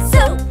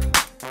 Soap,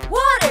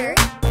 water,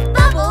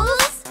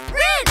 bubbles,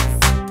 rinse.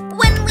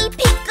 When we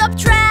pick up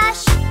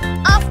trash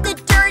off the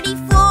dirty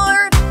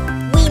floor,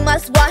 We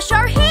must wash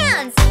our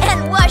hands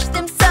and wash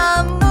them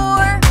some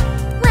more.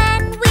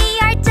 when we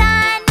are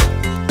done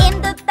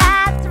in the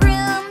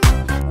bathroom,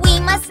 we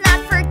must not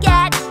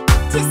forget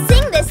to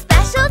sing this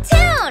special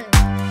tune.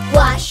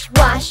 Wash,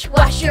 wash,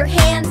 wash your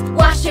hands.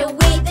 Wash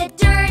away the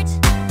dirt.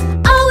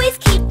 Always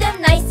keep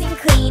them nice and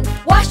clean.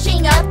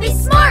 Washing up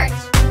is smart.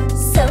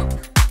 Soap,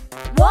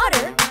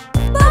 water,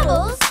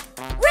 bubbles,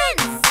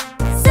 rinse.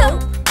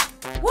 Soap,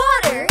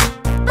 water,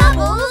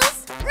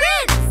 bubbles,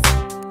 rinse.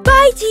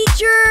 Bye,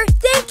 teacher.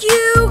 Thank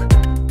you.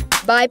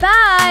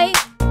 Bye-bye.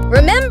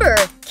 Remember,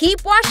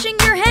 keep washing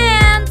your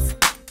hands.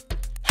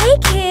 Hey,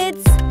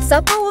 kids.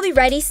 Supper will be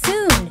ready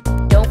soon.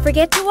 Don't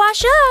forget to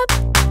wash up.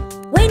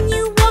 When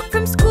you walk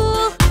from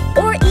school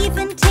or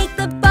even take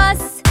the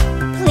bus,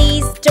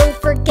 please don't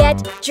forget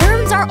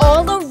germs are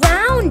all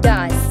around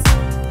us.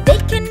 They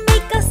can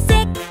make us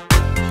sick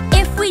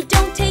if we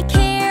don't take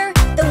care.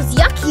 Those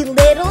yucky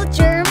little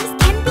germs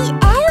can be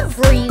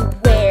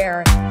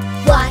everywhere.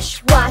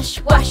 Wash,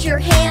 wash, wash your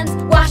hands.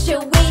 Wash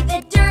away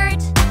the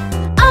dirt.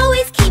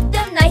 Always keep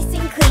them nice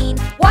and clean.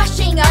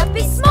 Washing up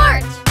is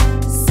smart.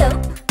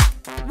 Soap,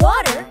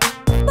 water,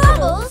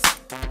 bubbles,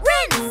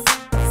 rinse.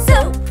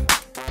 Soap,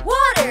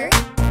 water,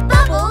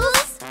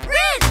 bubbles,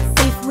 rinse.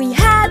 If we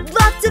had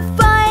lots of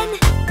fun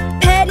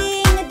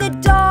petting the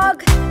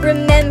dog,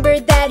 remember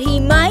that he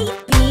might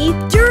be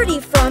dirty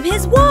from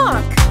his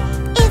walk.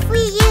 If we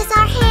use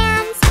our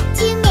hands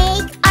to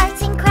make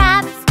arts and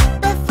crafts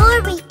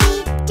before we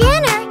eat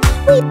dinner,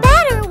 we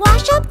better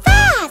wash up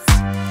fast.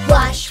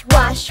 Wash,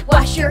 wash,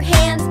 wash your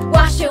hands.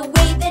 Wash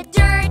away the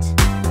dirt.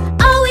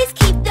 Always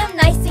keep them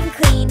nice and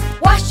clean.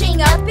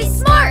 Washing up is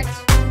smart.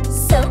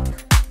 Soap,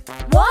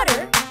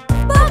 water,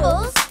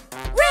 bubbles,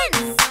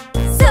 rinse.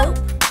 Soap,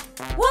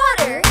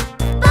 water,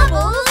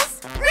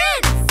 bubbles,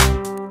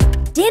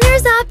 rinse.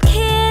 Dinner's up,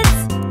 kids.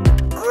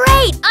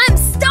 Great, I'm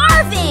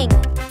starving.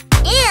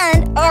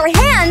 And our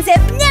hands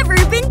have never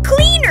been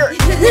cleaner.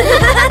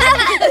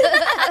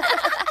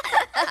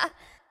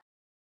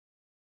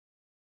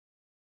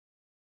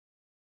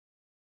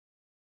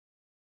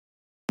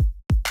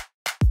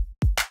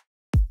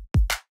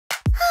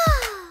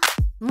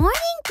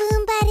 Morning,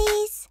 Boom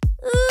Buddies.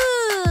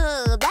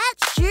 Ooh, that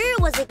sure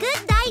was a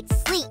good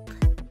night's sleep.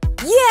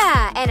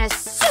 Yeah, and a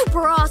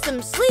super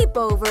awesome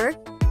sleepover.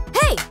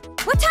 Hey,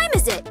 what time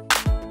is it?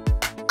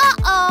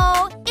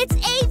 Uh-oh, it's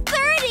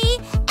 8:30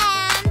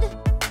 and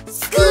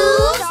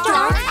school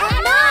starts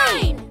at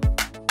 9.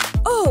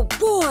 Oh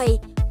boy,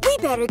 we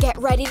better get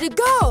ready to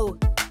go.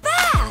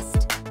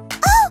 Fast!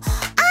 Oh,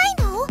 I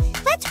know.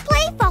 Let's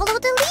play follow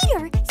the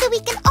leader so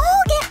we can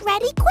all get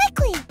ready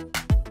quickly.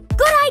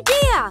 Good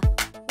idea!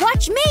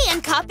 Watch me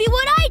and copy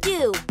what I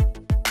do.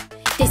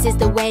 This This is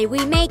the way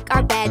we make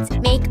our beds,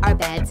 make our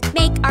beds,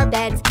 make our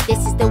beds.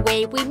 This is the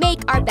way we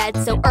make our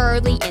beds so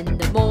early in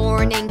the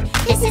morning.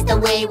 This is the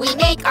way we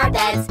make our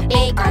beds,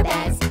 make our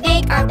beds,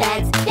 make our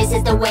beds. This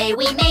is the way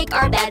we make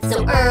our beds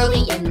so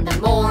early in the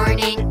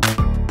morning.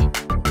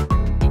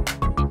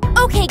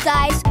 Okay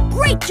guys,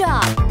 great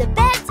job! The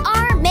beds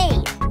are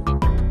made.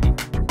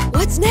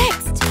 What's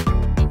next?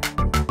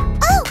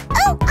 Oh,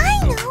 I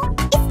know!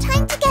 It's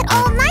time to get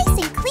all nice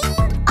and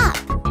cleaned up.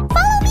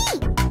 Follow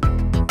me!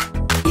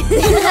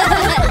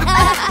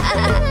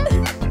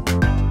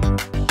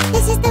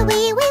 This is the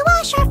way we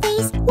wash our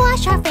face,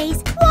 wash our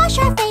face, wash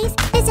our face.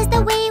 This is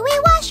the way we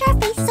wash our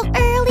face so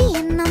early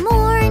in the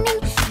morning.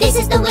 This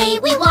is the way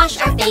we wash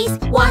our face,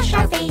 wash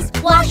our face,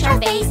 wash our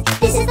face.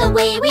 This is the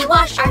way we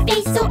wash our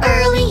face so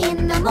early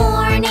in the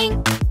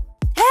morning.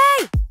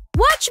 Hey,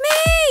 watch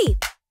me!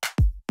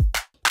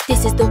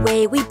 This is the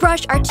way we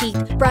brush our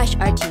teeth, brush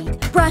our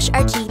teeth, brush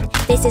our teeth.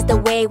 This is the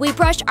way we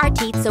brush our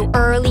teeth so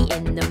early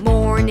in the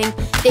morning.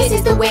 This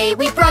is the way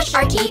we brush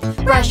our teeth,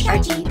 brush our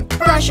teeth,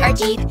 brush our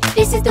teeth.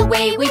 This is the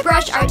way we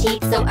brush our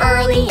teeth so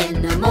early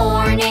in the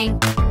morning.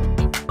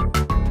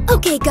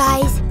 Okay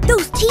guys,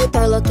 those teeth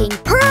are looking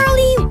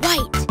pearly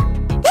white.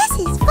 This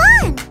is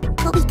fun,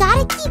 but we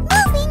gotta keep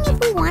moving if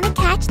we want to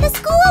catch the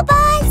school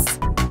bus.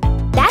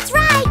 That's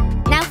right.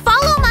 Now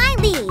follow my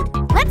lead.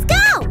 Let's go!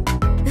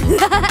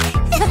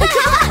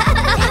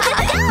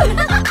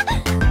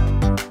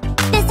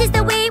 This is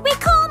the way we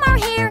comb our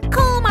hair,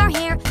 comb our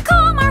hair,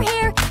 comb our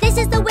hair. This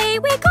is the way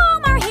we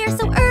comb our hair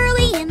so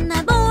early in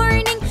the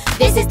morning.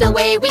 This is the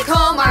way we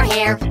comb our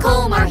hair,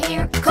 comb our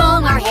hair,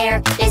 comb our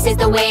hair. This is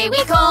the way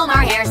we comb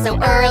our hair so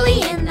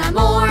early in the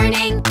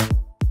morning.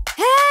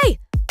 Hey,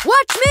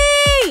 watch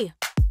me!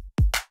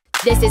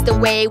 This is the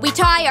way we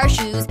tie our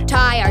shoes,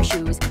 tie our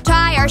shoes,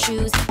 tie our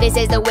shoes. This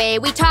is the way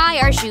we tie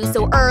our shoes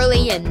so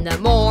early in the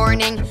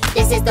morning.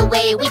 This is the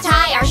way we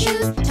tie our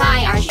shoes,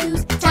 tie our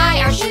shoes,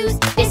 tie our shoes.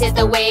 This is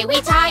the way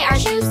we tie our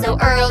shoes so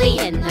early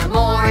in the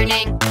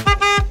morning.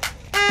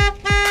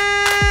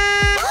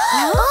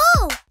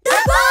 Oh, the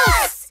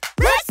bus!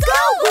 Let's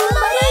go,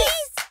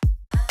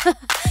 buddies!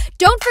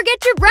 Don't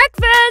forget your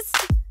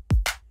breakfast!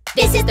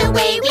 This is the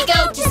way we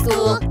go to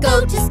school,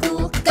 go to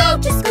school, go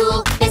to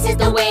school. This is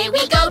the way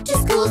we go to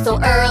school so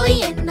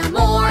early in the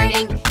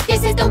morning.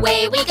 This is the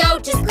way we go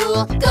to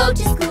school, go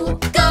to school,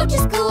 go to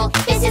school.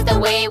 This is the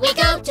way we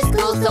go to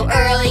school so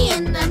early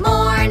in the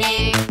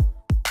morning.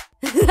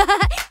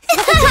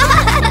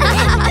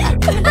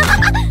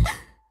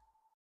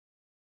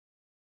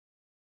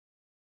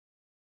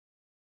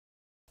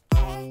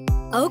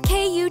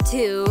 Okay, you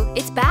two,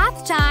 it's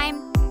bath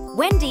time.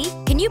 Wendy,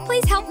 can you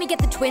please help me get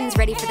the twins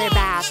ready for their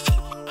bath?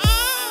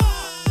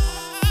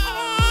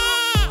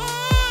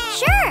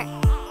 Sure.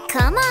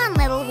 Come on,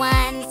 little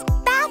ones.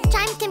 Bath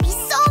time can be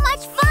so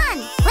much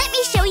fun. Let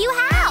me show you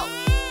how.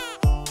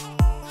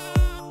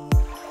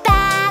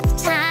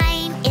 Bath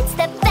time, it's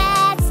the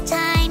best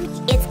time.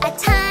 It's a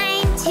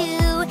time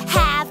to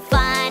have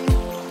fun.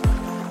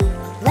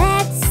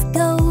 Let's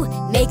go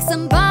make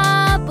some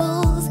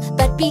bubbles,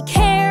 but be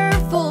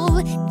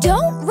careful,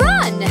 don't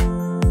run!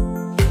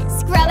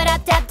 Scrub it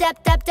up, dub,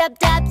 dub, dub, dub,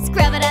 dub.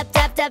 Scrub it up,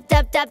 dub, dub,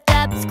 dub, dub,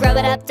 dub. Scrub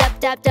it up, dub,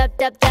 dub, dub,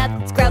 dub,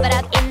 dub. Scrub it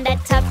up in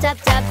that tub, tub,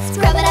 tub.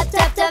 Scrub it up,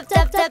 dub, dub,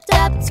 dub, dub,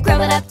 dub.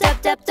 Scrub it up,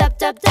 dub, dub, dub,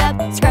 dub,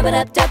 dub. Scrub it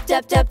up, dub,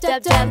 dub, dub,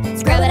 dub, dub.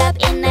 Scrub it up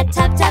in that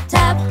tub, tub,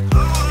 tub.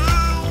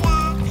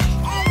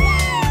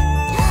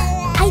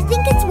 I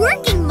think it's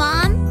working,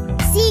 Mom.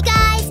 See,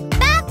 guys,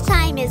 bath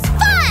time is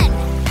fun.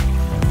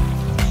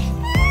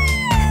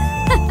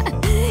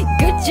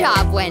 Good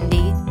job,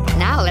 Wendy.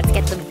 Now let's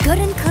get them good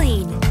and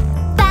clean.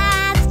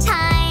 Bath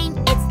time,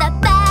 it's the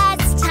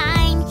best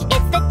time.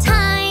 It's the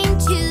time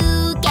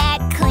to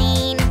get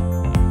clean.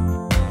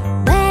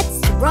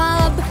 Let's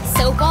rub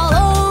soap all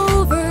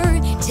over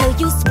till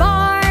you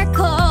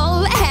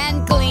sparkle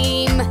and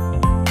gleam.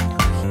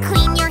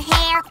 Clean your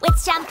hair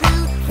with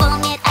shampoo,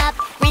 foam it up,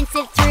 rinse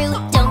it through.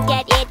 Don't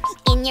get it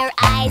in your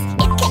eyes,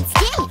 it can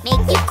sting,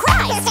 make you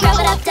cry. Scrub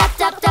it up, dub,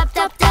 dub, dub,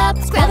 dub, dub.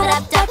 Scrub it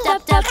up, dub,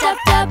 dub, dub, dub,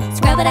 dub.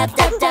 Scrub it up,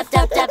 dub, dub,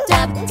 dub, dub,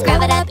 dub.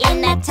 Scrub it up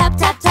in that tub,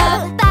 tub,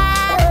 tub.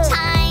 Bath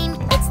time,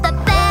 it's the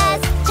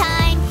best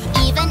time.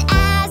 Even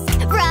ask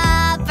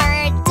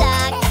Rubber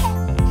Duck.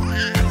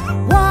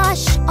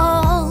 Wash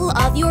all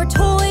of your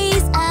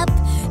toys up.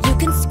 You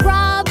can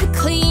scrub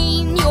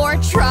clean your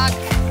truck.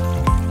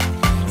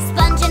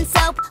 Sponge and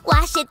soap,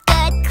 wash it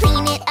good.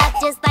 Clean it up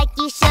just like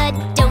you should.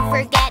 Don't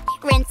forget,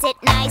 rinse it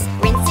nice.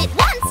 Rinse it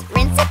once,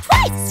 rinse it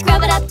twice.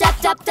 Scrub it up, dub,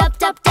 dub, dub,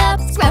 dub, dub.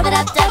 Scrub it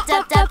up, dub,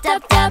 dub, dub,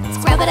 dub, dub.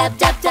 Scrub it up,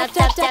 dub, dub,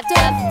 dub, dub,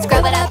 dub.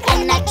 Scrub it up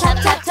in that tub,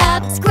 tub,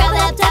 tub. Scrub it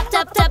up, dub,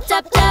 dub, dub,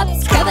 dub, dub.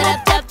 Scrub it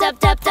up, dub, dub,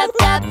 dub, dub,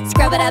 dub.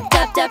 Scrub it up,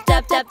 dub, dub,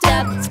 dub, dub,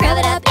 dub. Scrub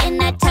it up in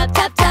that tub,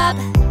 tub, tub.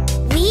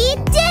 We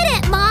did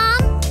it, Mom!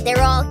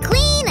 They're all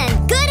clean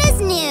and good as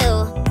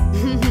new.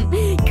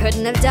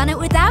 Couldn't have done it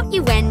without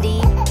you,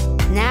 Wendy.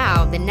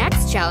 Now, the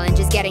next challenge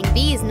is getting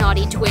these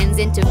naughty twins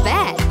into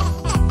bed.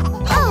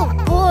 Oh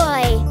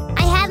boy,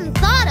 I hadn't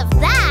thought of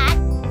that.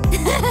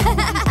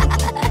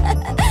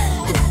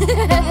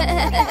 Whoa,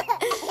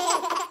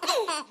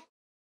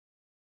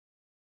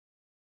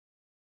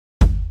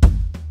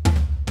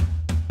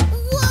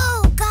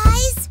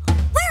 guys!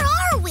 Where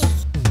are we?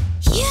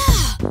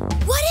 Yeah,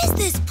 what is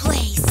this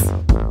place?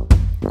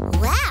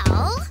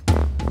 Well,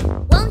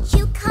 won't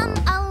you come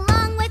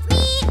along with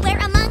me where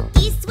a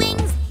monkey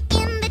swings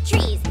in the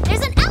trees?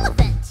 There's an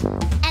elephant,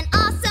 an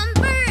awesome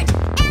bird,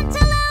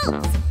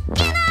 antelopes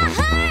in a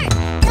herd.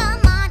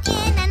 Come on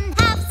in and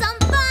have some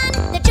fun.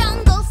 The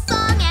jungle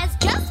song has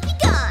just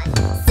begun.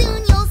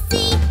 Soon you'll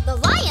see the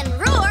lion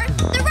roar,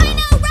 the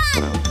rhino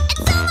run, and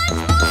so much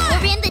more.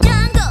 We're in the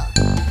jungle.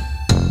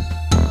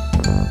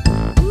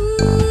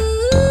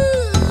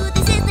 Ooh,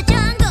 this is the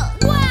jungle.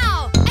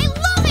 Wow, I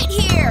love it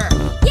here!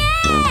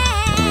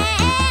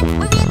 Yeah,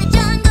 we're in the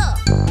jungle.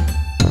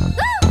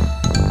 Woo!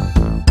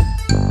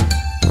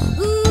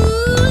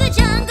 Ooh, the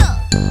jungle.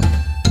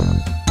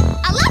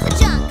 I love the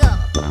jungle.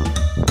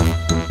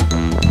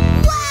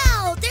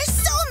 Wow, there's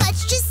so much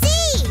to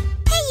see!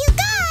 Hey, you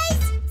guys,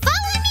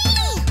 follow me.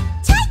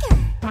 Tiger,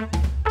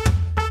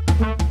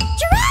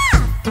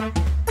 giraffe,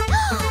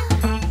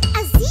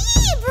 a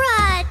zebra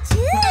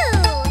too.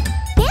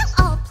 They'll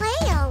all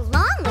play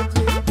along with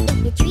you if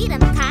you treat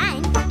 'em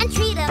kind and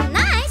treat 'em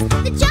nice.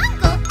 The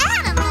jungle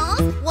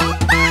animals won't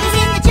bite. He's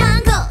in the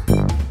jungle.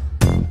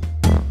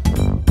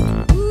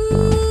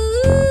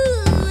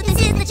 Ooh, this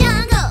is the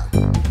jungle.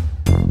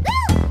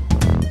 Woo!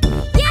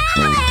 Yeah,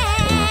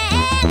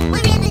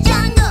 we're in the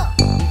jungle.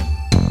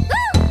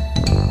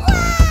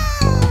 Wow!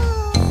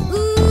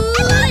 Ooh,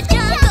 I love the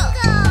jungle.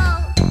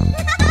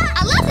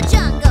 I love the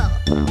jungle.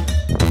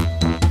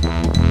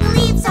 The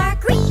leaves are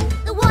green,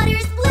 the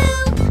water's blue.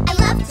 I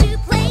love to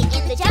play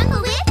in the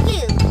jungle with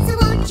you. So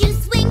won't you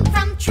swing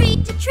from tree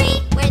to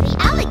tree where the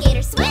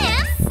alligator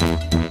swims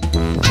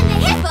and the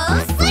hippo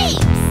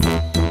sleeps?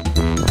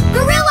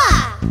 Gorilla,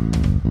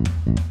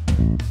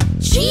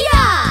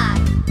 cheetah,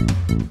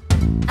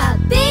 a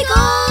big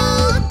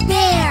old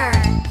bear,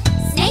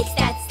 snakes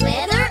that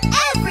slither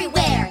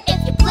everywhere. If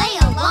you play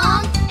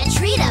along and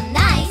treat 'em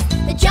nice,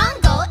 the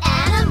jungle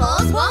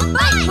animals won't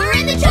bite. We're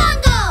in the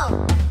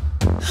jungle.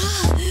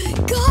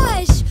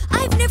 Gosh,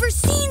 I've never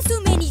seen so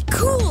many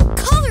cool,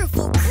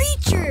 colorful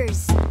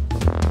creatures!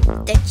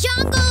 The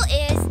jungle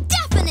is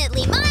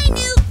definitely my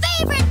new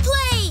favorite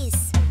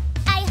place.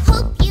 I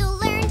hope you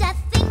learned a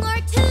thing or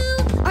two,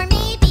 or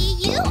maybe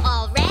you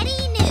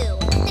already knew.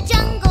 The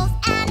jungle's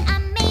an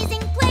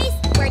amazing place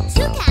where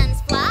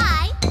toucans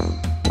fly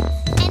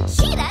and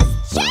cheetahs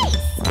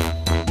chase.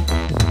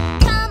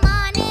 Come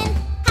on in,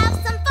 have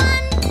some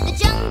fun. The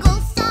jungle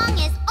song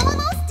is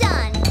almost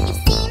done.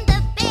 You've seen the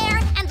bear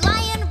and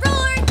lion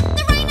roar,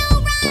 the rhino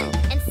run,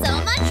 and so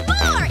much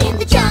more in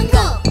the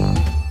jungle.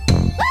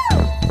 Woo!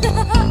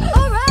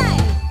 All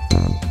right!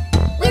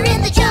 We're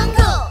in the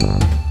jungle.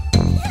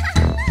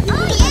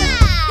 Oh yeah!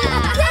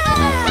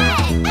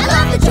 Hey, I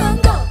love the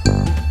jungle.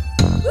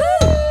 Woo!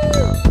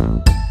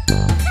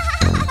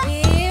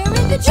 We're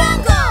in the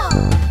jungle!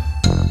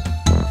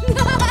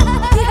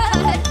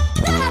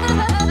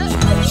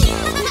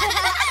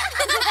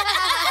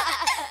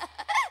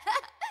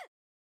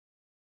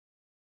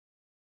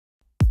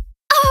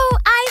 Oh,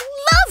 I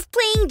love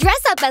playing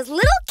dress up as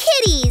little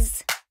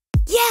kitties.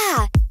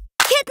 Yeah,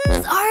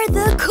 kittens are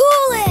the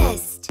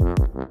coolest!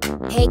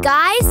 Hey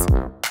guys,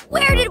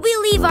 where did we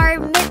leave our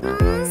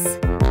mittens?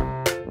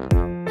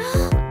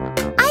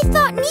 I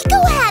thought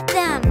Nico had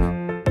them.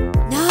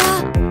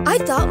 Nah, I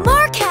thought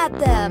Mark had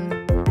them.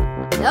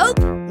 Nope,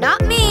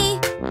 not me.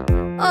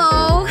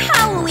 Oh,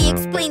 how will we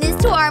explain this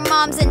to our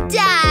moms and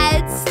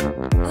dads?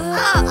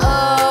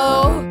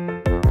 Uh-oh.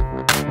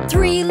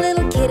 3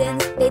 little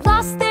kittens, they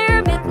lost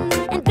their mittens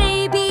and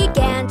they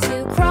began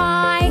to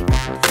cry.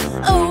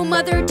 Oh,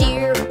 mother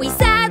dear, we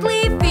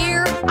sadly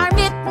fear our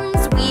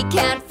mittens we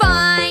can't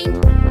find.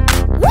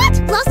 What?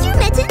 Lost your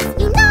mittens,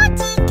 you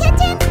naughty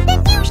kitten?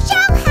 Then you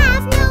shall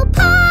have no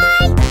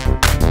pie.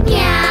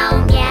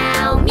 Meow,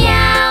 meow,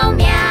 meow,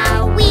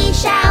 meow. We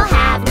shall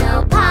have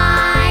no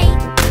pie.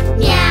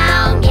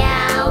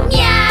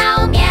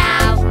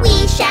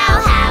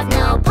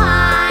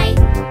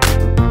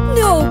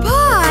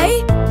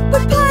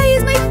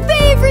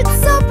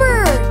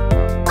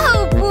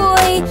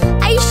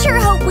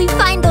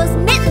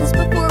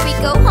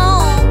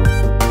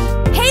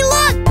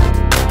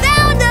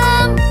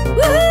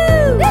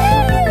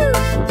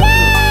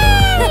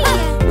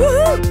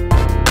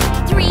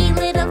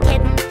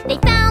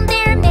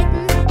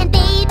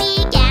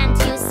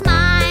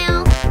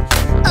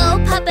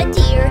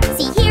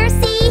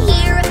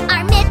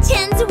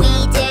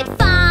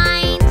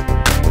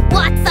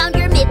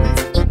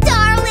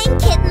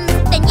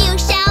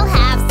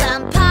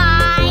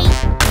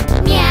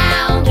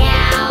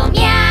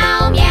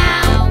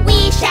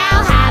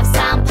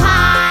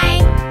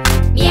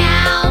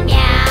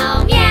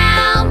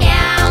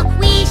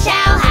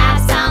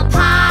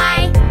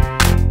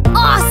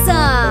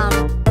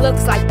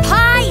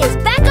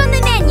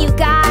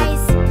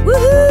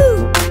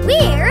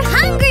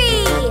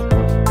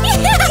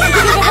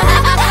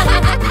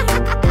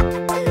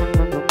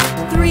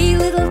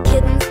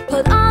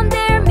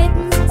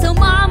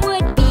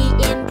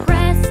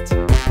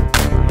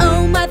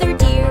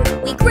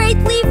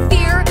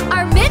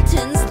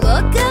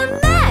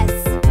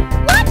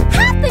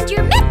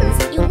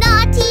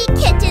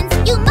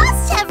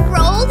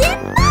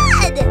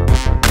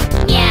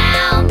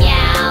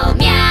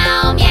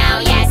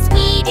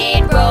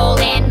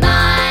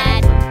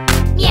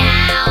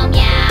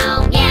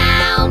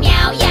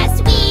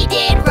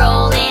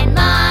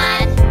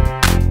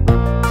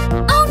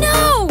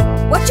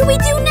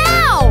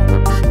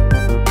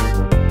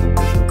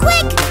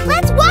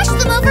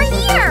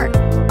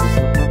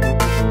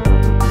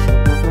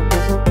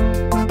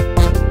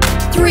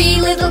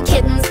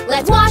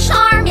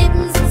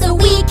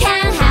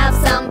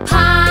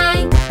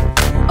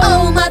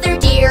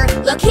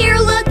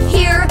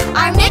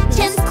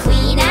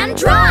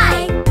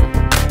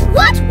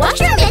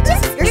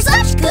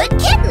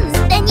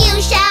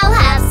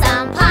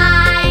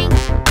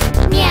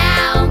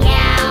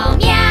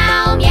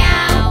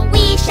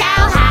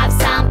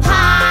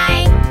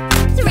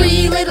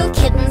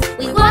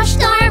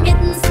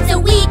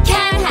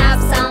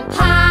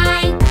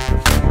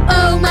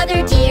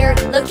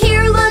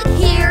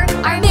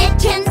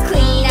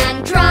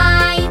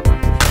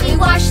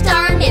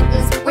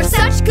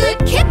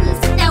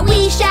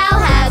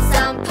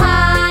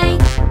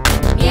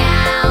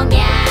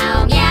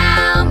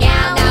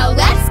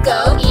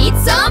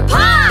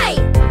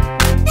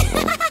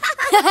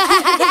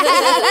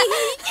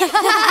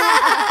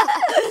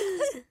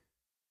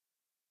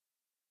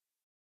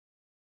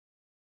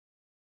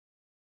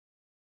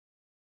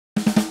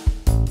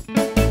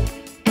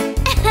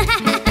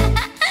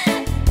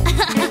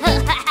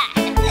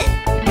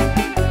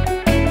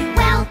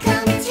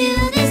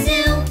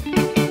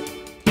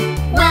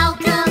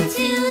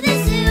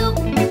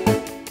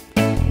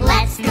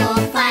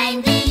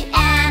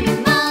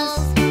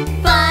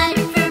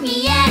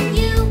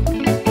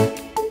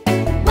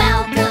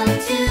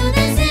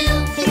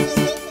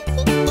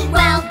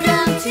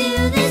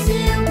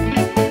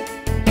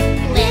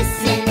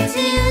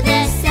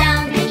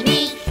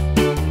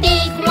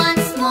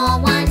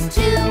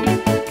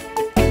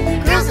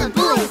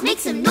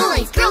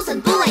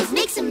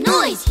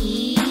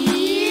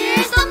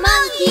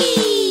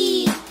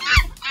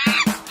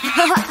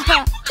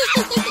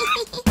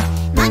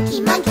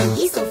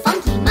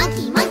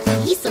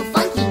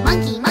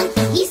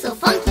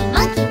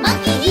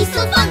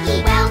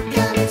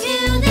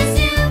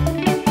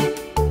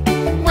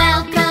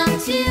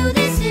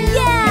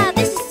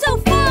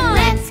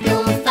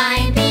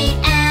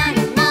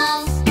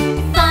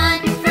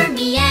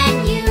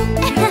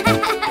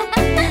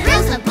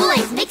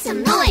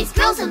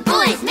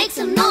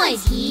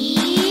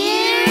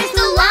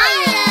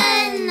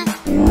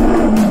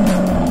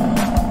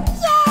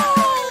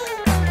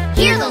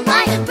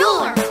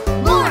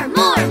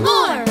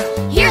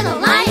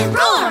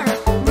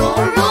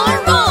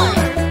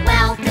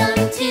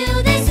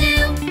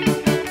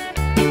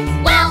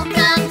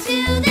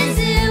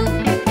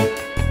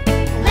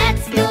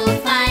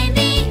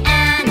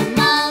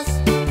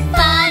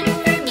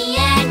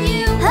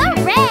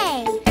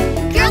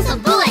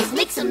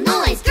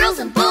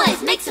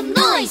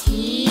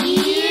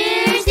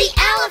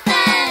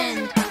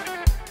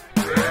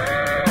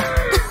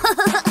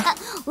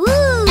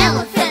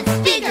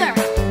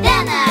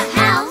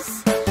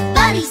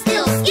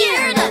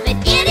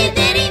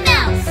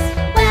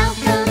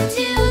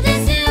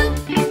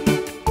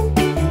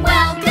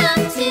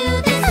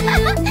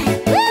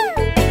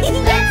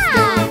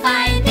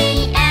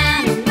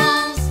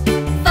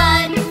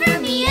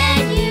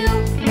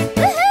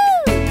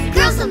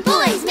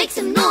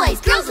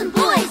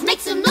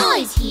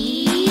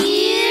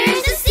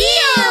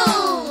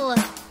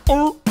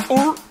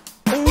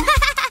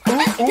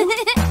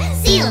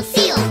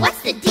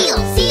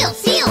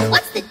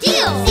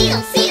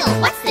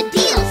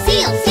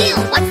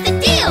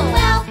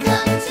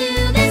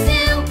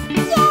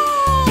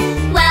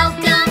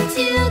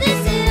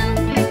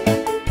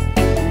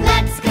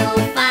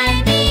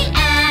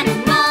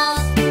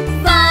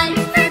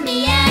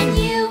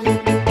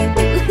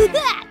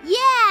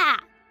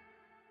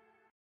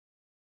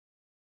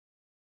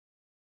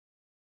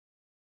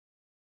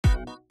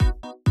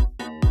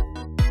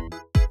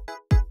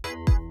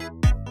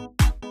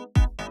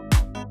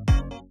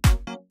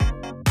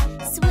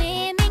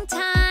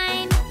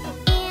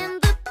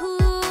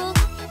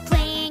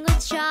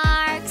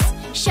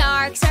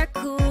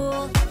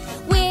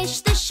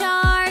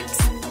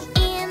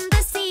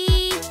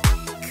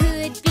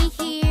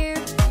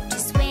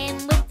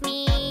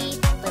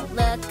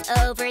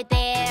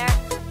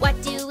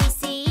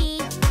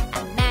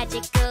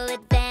 magical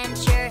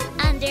adventure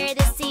under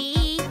the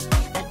sea.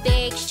 A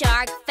big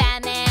shark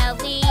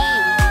family.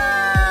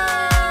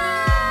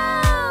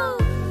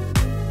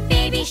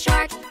 Baby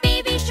shark,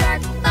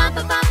 bum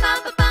ba bum bum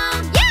ba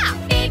bum.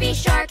 Yeah! Baby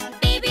shark,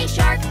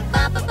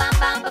 bum ba bum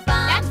bum ba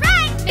bum. That's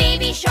right!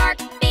 Baby shark,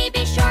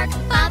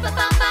 bum ba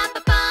bum bum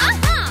ba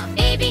bum.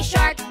 Baby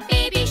shark,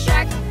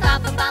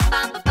 bum ba bum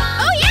bum ba bum.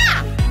 Oh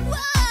yeah!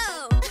 Whoa!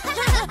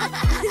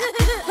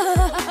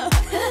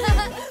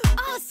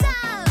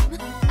 Awesome!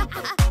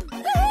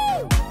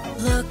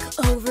 Look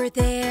over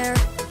there.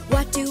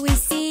 What do we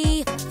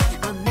see?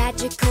 A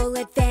magical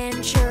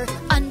adventure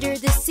under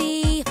the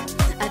sea.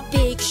 A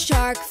big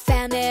shark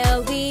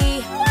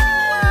family. Whoa!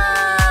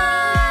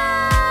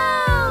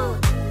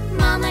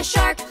 Mama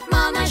shark,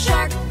 mama,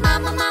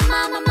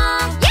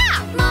 mama. Yeah!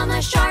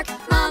 Mama shark,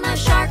 mama,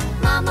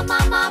 mama.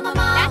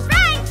 That's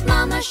right!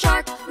 Mama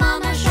shark,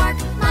 mama, mama.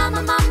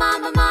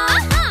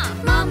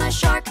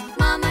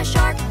 Mama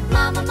shark,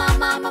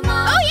 mama, mama.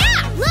 Oh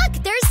yeah! Look,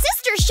 there's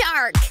Sister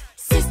Shark!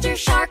 Sister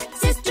shark,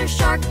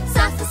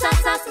 sa sa sa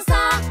sa sa sa.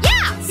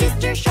 Yeah!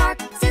 Sister shark,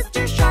 sa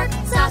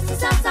sa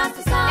sa sa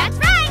sa sa. That's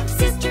right!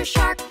 Sister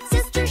shark,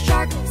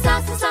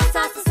 sa sa sa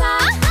sa sa sa.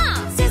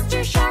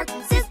 Sister shark,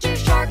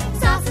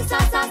 sa sa sa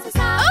sa sa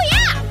sa. Oh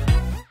yeah!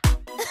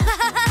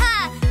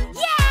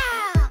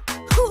 Yeah!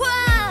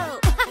 Whoa!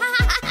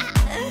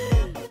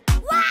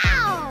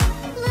 Wow!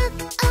 Look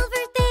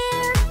over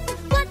there.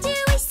 What do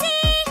we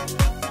see?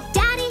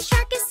 Daddy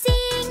shark is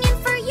singing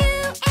for you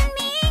and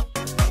me.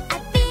 A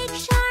big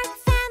shark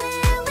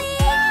family.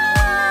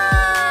 Whoa!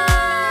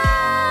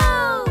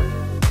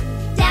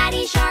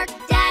 Daddy shark,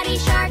 da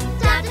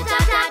da da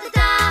da da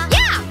da.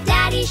 Yeah!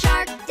 Daddy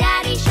shark, da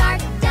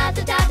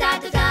da da da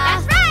da da.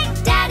 That's right!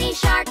 Daddy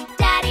shark,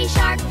 da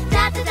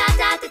da da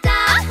da da da.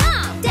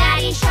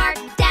 Daddy shark,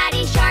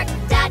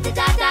 da da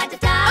da da da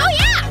da. Oh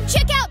yeah!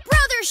 Check out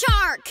Brother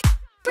Shark!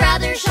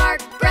 Brother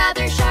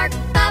shark,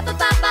 ba ba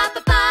ba ba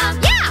ba ba.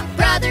 Yeah!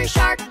 Brother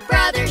shark,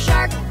 ba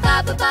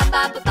ba ba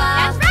ba ba ba.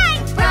 That's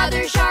right!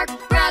 Brother shark,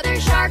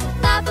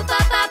 ba ba ba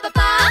ba ba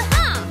ba.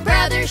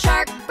 Brother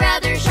shark, ba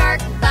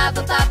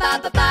ba ba ba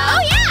ba ba.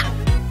 Oh yeah!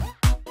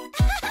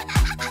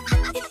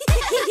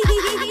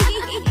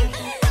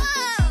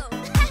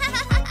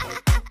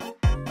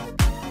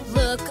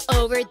 Look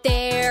over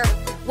there.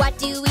 What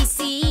do we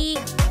see?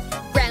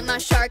 Grandma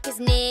Shark is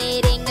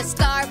knitting a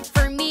scarf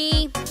for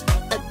me.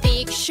 A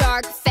big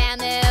shark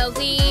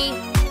family.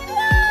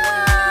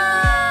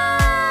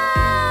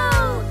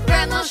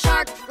 Grandma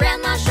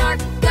shark,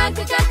 ga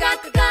ga ga ga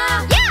ga ga.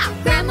 Yeah!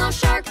 Grandma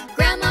shark,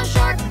 ga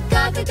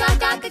ga ga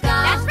ga ga ga.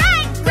 That's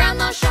right!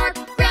 Grandma shark,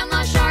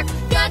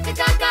 ga ga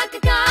ga ga ga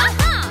ga.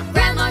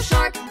 Grandma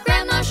shark,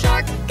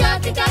 ga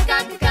ga ga ga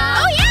ga ga.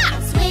 Oh yeah!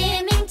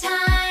 Swimming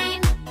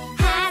time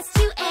has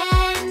to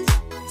end.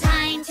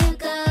 Time to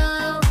go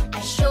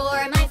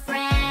ashore, my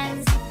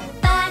friends.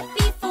 But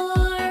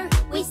before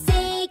we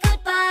say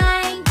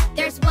goodbye,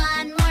 there's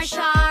one more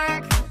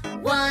shark,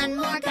 one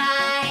more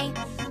guy.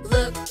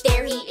 Look,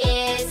 there he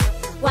is.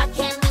 What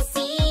can we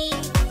see?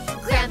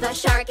 Grandpa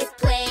Shark is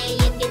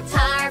playing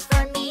guitar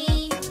for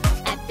me.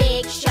 A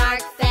big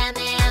shark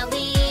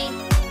family.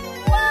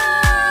 Whoa!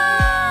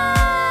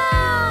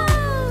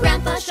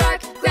 Grandpa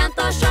Shark,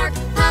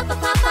 pa pa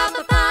pa pa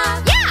pa pa.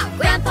 Yeah!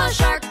 Grandpa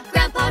Shark,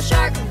 pa pa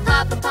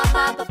pa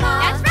pa pa pa.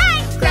 That's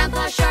right!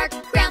 Grandpa Shark,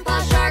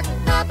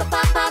 pa pa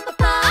pa pa pa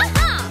pa.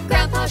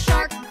 Grandpa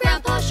Shark, pa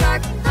pa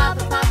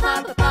pa pa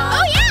pa pa.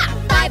 Oh yeah!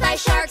 Bye bye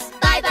sharks,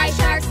 bye bye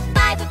sharks,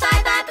 bye bye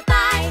bye bye bye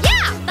bye.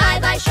 Yeah! Bye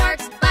bye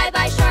sharks, bye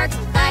bye sharks,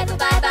 bye bye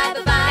bye bye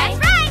bye bye.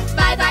 That's right!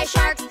 Bye bye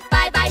sharks,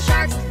 bye bye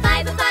sharks,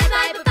 bye bye bye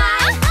bye bye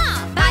bye.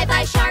 Bye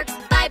bye sharks,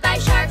 bye bye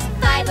sharks,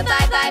 bye bye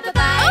bye bye bye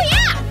bye. Oh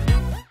yeah!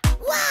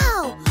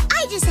 Wow!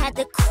 I just had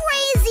the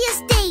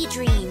craziest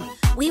daydream.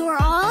 We were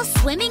all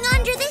swimming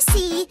under the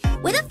sea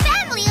with a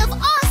family of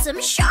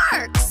awesome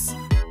sharks.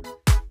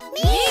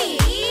 Me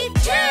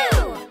too!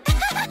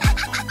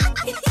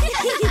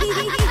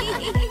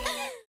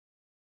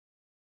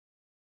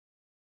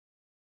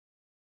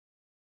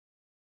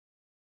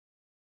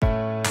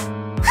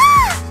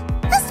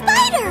 The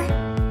spider!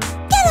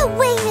 Get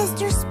away,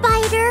 Mr.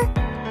 Spider!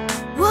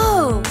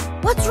 Whoa!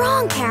 What's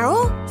wrong,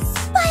 Carol?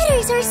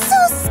 Spiders are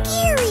so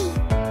scary!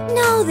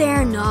 No,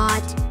 they're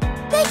not.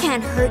 They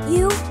can't hurt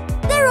you.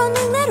 They're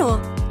only little,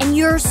 and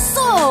you're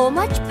so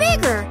much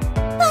bigger.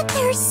 But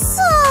they're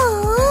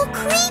so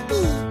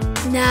creepy!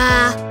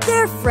 Nah,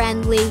 they're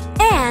friendly,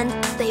 and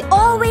they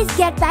always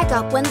get back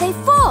up when they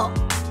fall.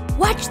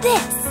 Watch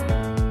this.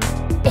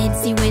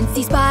 Incy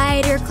Wincy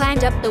Spider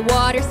climbed up the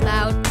water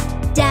spout.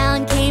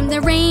 Down came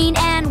the rain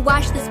and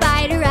washed the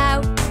spider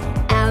out.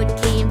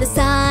 Out came the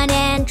sun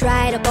and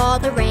dried up all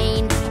the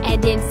rain.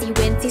 And Incy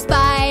Wincy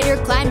Spider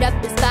climbed up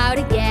the spout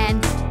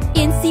again.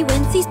 Incy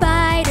Wincy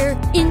Spider,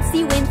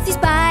 Incy Wincy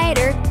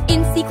Spider,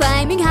 Incy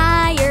climbing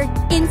higher,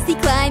 Incy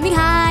climbing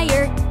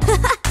higher.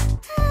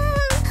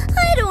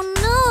 I don't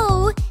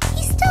know.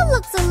 He still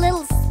looks a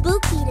little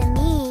spooky to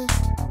me.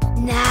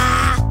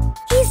 Nah,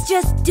 he's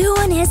just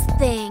doing his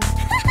thing.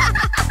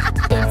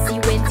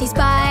 Incy Wincy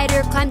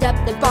Spider climbed climbed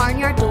up the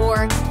barnyard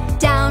door.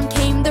 Down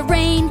came the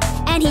rain,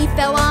 and he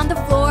fell on the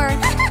floor.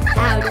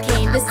 Out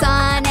came the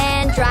sun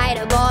and dried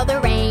up all the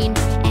rain.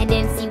 And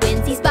Incy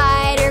Wincy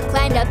Spider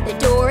climbed up the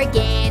door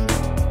again.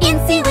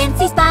 Incy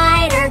Wincy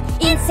Spider,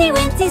 Incy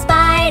Wincy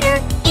Spider,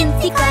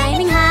 Incy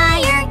climbing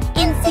higher,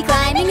 Incy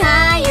climbing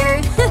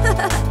higher.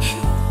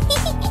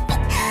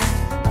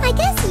 I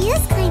guess he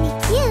is kind of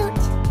cute.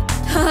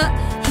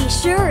 He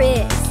sure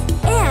is.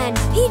 And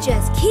he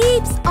just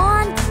keeps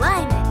on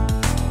climbing.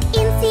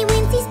 Incy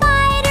Wincy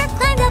Spider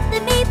climbed up the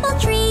maple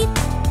tree.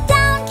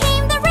 Down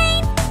came the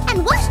rain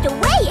and washed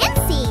away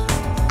Incy.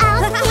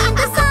 Out came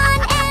the sun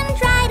and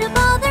dried up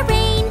all the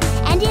rain.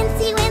 And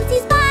Incy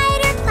Wincy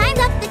Spider climbed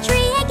up the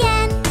tree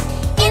again.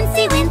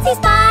 Incy Wincy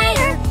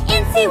Spider,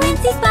 Incy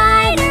Wincy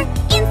Spider,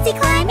 Incy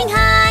climbing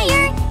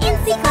higher,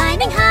 Incy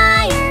climbing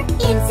higher.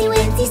 Incy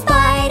Wincy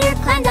Spider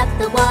climbed up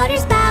the water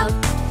spout.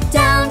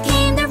 Down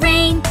came the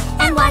rain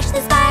and washed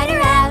the spider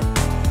out.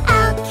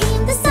 Out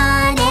came the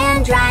sun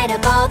and dried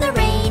up all the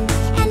rain.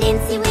 And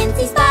Incy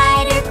Wincy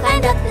Spider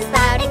climbed up the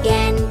spout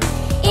again.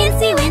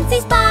 Incy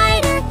Wincy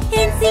Spider,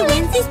 Incy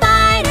Wincy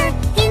Spider,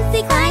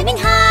 Incy climbing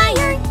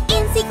higher,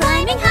 Incy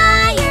climbing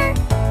higher.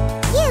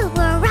 You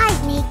were right,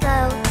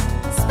 Nico.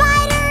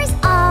 Spiders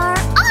are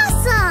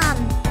awesome!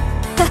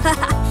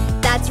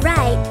 That's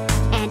right.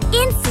 And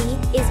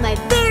Incy is my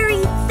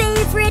very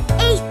favorite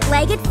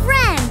 8-legged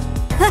friend.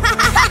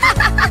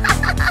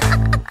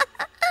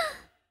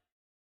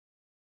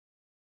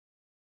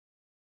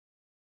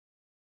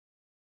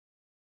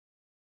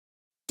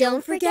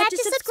 Don't forget to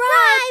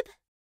subscribe!